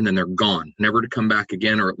and then they're gone, never to come back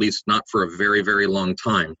again, or at least not for a very, very long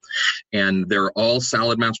time. And they're all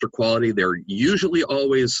Salad Master quality. They're usually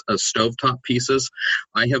always stovetop pieces.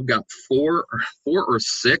 I have got four or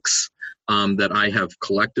six that I have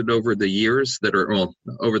collected over the years, that are, well,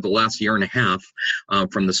 over the last year and a half,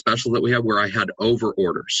 from the special that we have, where I had over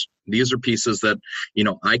orders. These are pieces that,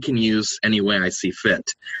 I can use any way I see fit.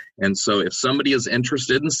 And so if somebody is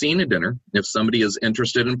interested in seeing a dinner, if somebody is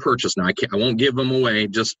interested in purchase, now I won't give them away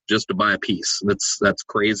just to buy a piece. That's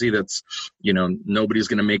crazy. That's, nobody's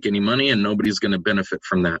going to make any money and nobody's going to benefit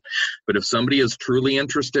from that. But if somebody is truly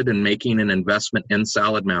interested in making an investment in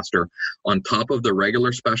Salad Master on top of the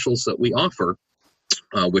regular specials that we offer,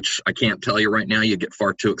 which I can't tell you right now, you get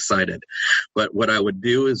far too excited. But what I would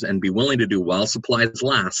do is, and be willing to do while supplies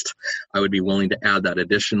last, I would be willing to add that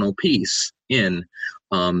additional piece in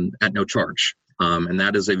at no charge. And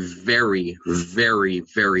that is a very, very,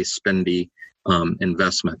 very spendy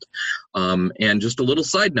investment. And just a little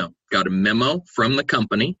side note, got a memo from the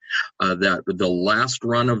company that the last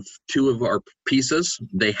run of 2 of our pieces,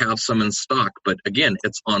 they have some in stock, but again,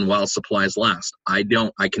 it's on while supplies last. I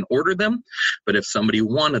can order them, but if somebody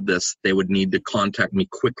wanted this, they would need to contact me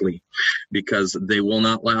quickly, because they will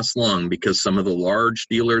not last long, because some of the large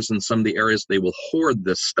dealers in some of the areas, they will hoard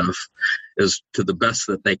this stuff as to the best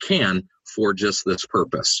that they can for just this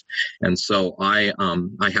purpose. And so I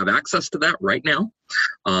have access to that right now.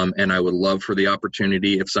 And I would love for the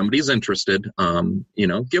opportunity, if somebody's interested,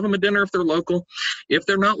 give them a dinner if they're local. If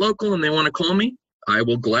they're not local and they want to call me, I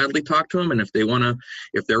will gladly talk to them. And if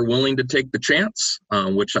they're willing to take the chance,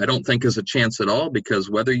 which I don't think is a chance at all, because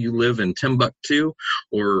whether you live in Timbuktu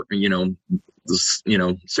or,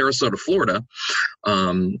 Sarasota, Florida,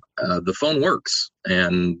 the phone works,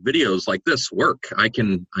 and videos like this work. I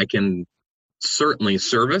can certainly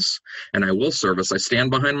service, and I will service. I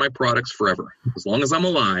stand behind my products forever. As long as I'm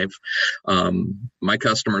alive, my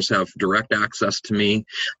customers have direct access to me.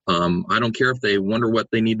 I don't care if they wonder what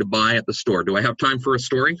they need to buy at the store. Do I have time for a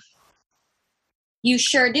story? You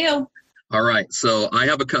sure do. All right. So I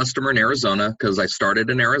have a customer in Arizona, because I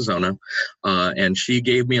started in Arizona, and she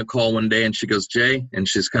gave me a call one day, and she goes, Jay, and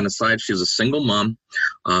she's kind of sighed. She's a single mom.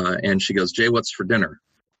 And she goes, Jay, what's for dinner?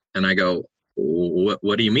 And I go,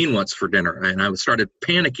 what do you mean what's for dinner? And I started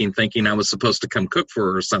panicking, thinking I was supposed to come cook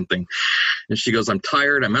for her or something. And she goes, I'm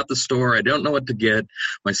tired. I'm at the store. I don't know what to get.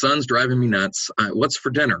 My son's driving me nuts. What's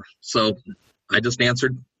for dinner? So I just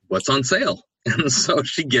answered, what's on sale? And so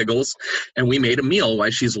she giggles, and we made a meal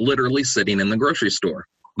while she's literally sitting in the grocery store.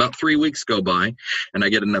 About 3 weeks go by, and I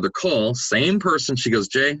get another call, same person. She goes,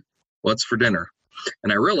 Jay, what's for dinner?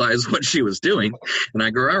 And I realized what she was doing, and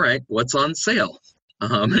I go, all right, what's on sale?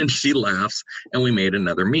 And she laughs, and we made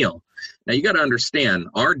another meal. Now, you got to understand,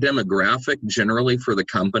 our demographic generally for the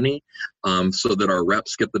company, so that our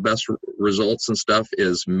reps get the best results and stuff,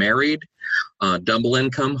 is married, double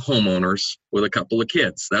income homeowners with a couple of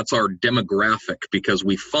kids. That's our demographic, because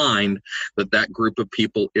we find that group of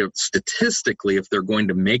people, statistically, if they're going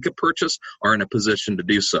to make a purchase, are in a position to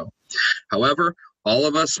do so. However, all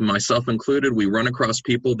of us, myself included, we run across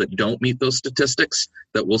people that don't meet those statistics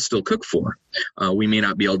that we'll still cook for. We may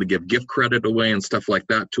not be able to give gift credit away and stuff like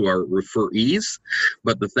that to our referees.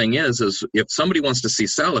 But the thing is if somebody wants to see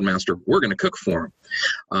Salad Master, we're going to cook for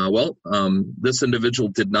them. This individual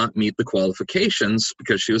did not meet the qualifications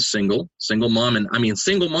because she was single mom. And I mean,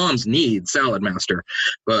 single moms need Salad Master.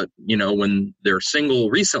 But, when they're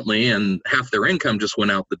single recently and half their income just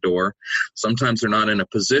went out the door, sometimes they're not in a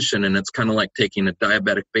position, and it's kind of like taking a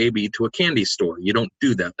diabetic baby to a candy store. You don't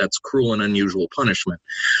do that. That's cruel and unusual punishment.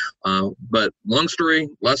 But long story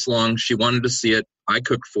less long, she wanted to see it. I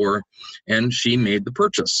cooked for her, and she made the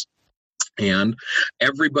purchase. And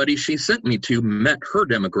everybody she sent me to met her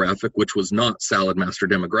demographic, which was not Salad Master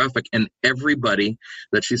demographic, and everybody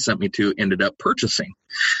that she sent me to ended up purchasing.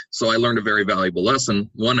 So I learned a very valuable lesson.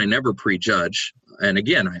 One, I never prejudge. And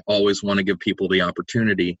again, I always want to give people the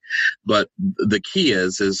opportunity. But the key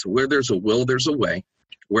is where there's a will, there's a way.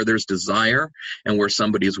 where there's desire and where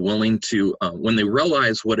somebody's willing to, when they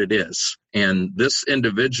realize what it is. And this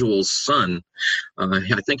individual's son,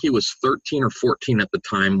 I think he was 13 or 14 at the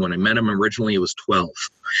time. When I met him originally, he was 12.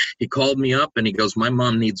 He called me up and he goes, "My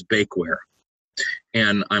mom needs bakeware."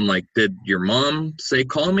 And I'm like, "Did your mom say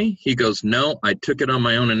call me?" He goes, "No, I took it on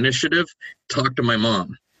my own initiative. Talk to my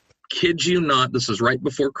mom." Kid you not, this is right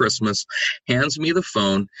before Christmas, hands me the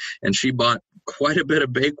phone, and she bought quite a bit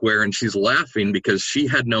of bakeware, and she's laughing because she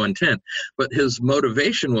had no intent. But his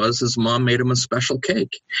motivation was his mom made him a special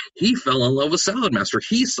cake. He fell in love with Salad Master.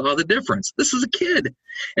 He saw the difference. This is a kid.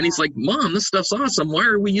 And he's like, "Mom, this stuff's awesome. Why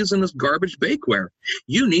are we using this garbage bakeware?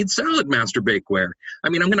 You need Salad Master bakeware. I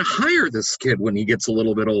mean, I'm going to hire this kid when he gets a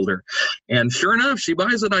little bit older." And sure enough, she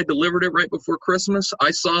buys it. I delivered it right before Christmas.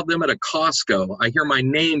 I saw them at a Costco. I hear my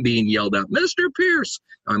name being yelled out, "Mr. Pierce."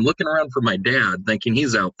 I'm looking around for my dad, thinking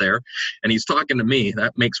he's out there, and he's talking to me.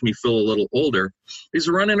 That makes me feel a little older. He's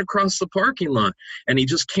running across the parking lot, and he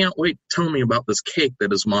just can't wait to tell me about this cake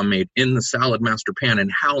that his mom made in the Salad Master pan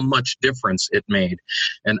and how much difference it made.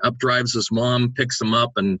 And up drives his mom, picks him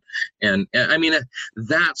up, and I mean,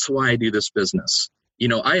 that's why I do this business. You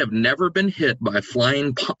know, I have never been hit by a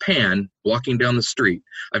flying pan walking down the street.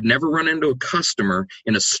 I've never run into a customer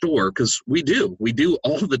in a store, because we do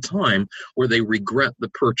all the time, where they regret the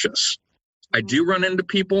purchase. I do run into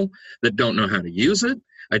people that don't know how to use it.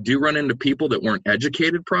 I do run into people that weren't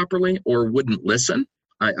educated properly or wouldn't listen.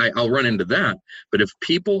 I'll run into that. But if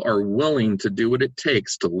people are willing to do what it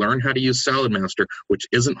takes to learn how to use Salad Master, which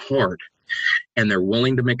isn't hard, and they're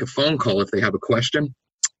willing to make a phone call if they have a question,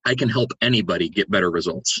 I can help anybody get better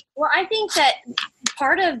results. Well, I think that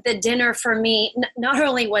part of the dinner for me, not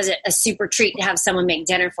only was it a super treat to have someone make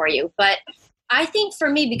dinner for you, but I think for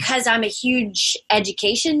me, because I'm a huge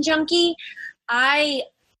education junkie, I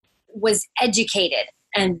was educated.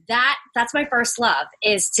 And that's my first love,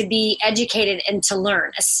 is to be educated and to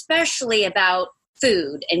learn, especially about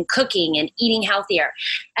food and cooking and eating healthier.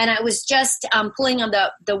 And I was just pulling on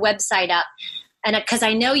the website up, and because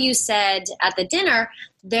I know you said at the dinner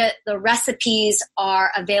that the recipes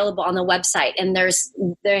are available on the website, and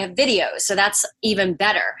they have videos, so that's even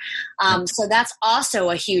better. So that's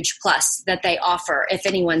also a huge plus that they offer if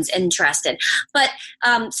anyone's interested. But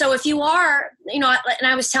so if you are, and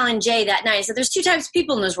I was telling Jay that night, I said there's two types of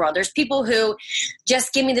people in this world. There's people who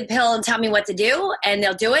just give me the pill and tell me what to do, and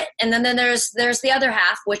they'll do it. And then there's the other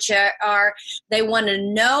half, which are they want to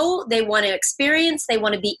know, they want to experience, they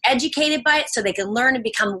want to be educated by it so they can learn and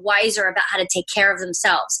become wiser about how to take care of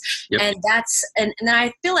themselves. Yep. And then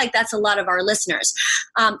I feel like that's a lot of our listeners.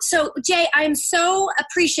 So Jay, I'm so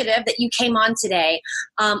appreciative that you came on today.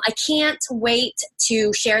 I can't wait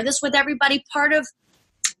to share this with everybody. Part of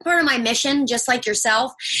my mission, just like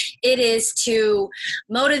yourself, it is to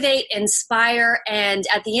motivate, inspire, and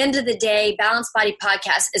at the end of the day, Balanced Body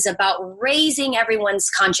Podcast is about raising everyone's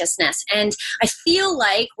consciousness. And I feel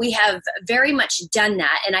like we have very much done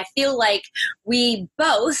that. And I feel like we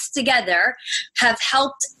both together have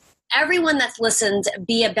helped everyone that's listened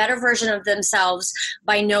be a better version of themselves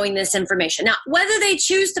by knowing this information. Now, whether they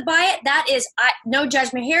choose to buy it, that is no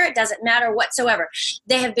judgment here. It doesn't matter whatsoever.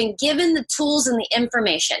 They have been given the tools and the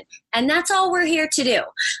information, and that's all we're here to do.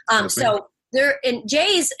 So there, in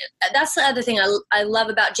Jay's, that's the other thing I love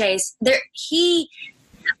about Jay's. He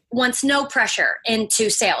wants no pressure into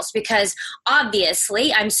sales, because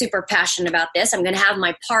obviously I'm super passionate about this. I'm going to have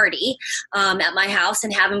my party at my house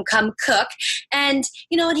and have him come cook. And,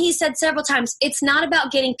 and he said several times, it's not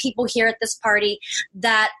about getting people here at this party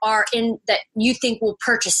that you think will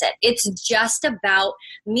purchase it. It's just about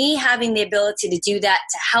me having the ability to do that,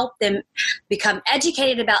 to help them become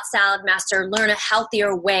educated about Salad Master, learn a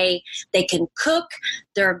healthier way they can cook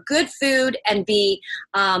their good food, and be,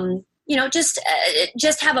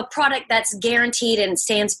 just have a product that's guaranteed and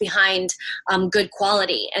stands behind good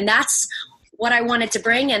quality. And that's what I wanted to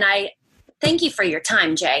bring. And I thank you for your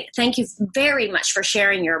time, Jay. Thank you very much for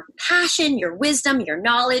sharing your passion, your wisdom, your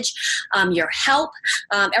knowledge, your help.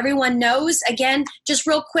 Everyone knows, again, just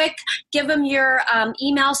real quick, give them your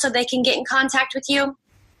email so they can get in contact with you.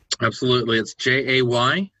 Absolutely. It's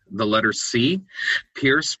JAY, the letter C,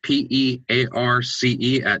 Pierce, PEARCE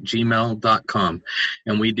 @gmail.com.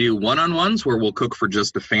 And we do one-on-ones where we'll cook for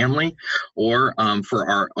just a family, or for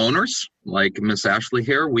our owners, like Miss Ashley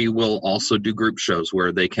here, we will also do group shows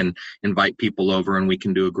where they can invite people over and we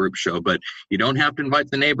can do a group show. But you don't have to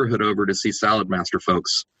invite the neighborhood over to see Salad Master,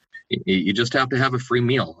 folks. You just have to have a free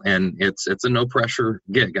meal, and it's a no-pressure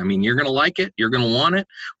gig. I mean, you're going to like it. You're going to want it.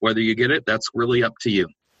 Whether you get it, that's really up to you.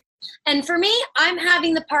 And for me, I'm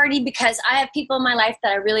having the party because I have people in my life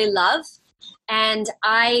that I really love. And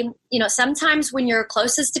sometimes when you're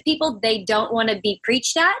closest to people, they don't want to be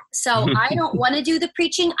preached at. So I don't want to do the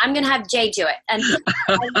preaching. I'm going to have Jay do it. And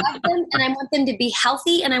I love them, and I want them to be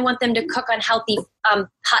healthy, and I want them to cook on healthy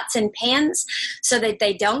pots and pans so that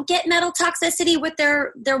they don't get metal toxicity with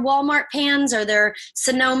their Walmart pans or their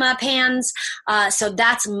Sonoma pans. So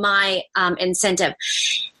that's my incentive.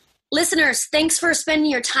 Listeners, thanks for spending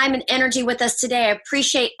your time and energy with us today. I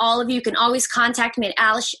appreciate all of you. You can always contact me at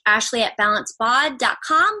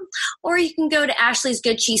ashley@balancebod.com, or you can go to Ashley's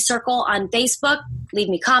Good Cheese Circle on Facebook. Leave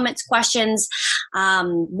me comments, questions.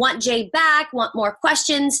 Want Jay back? Want more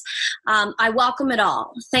questions? I welcome it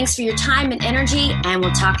all. Thanks for your time and energy, and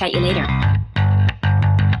we'll talk at you later.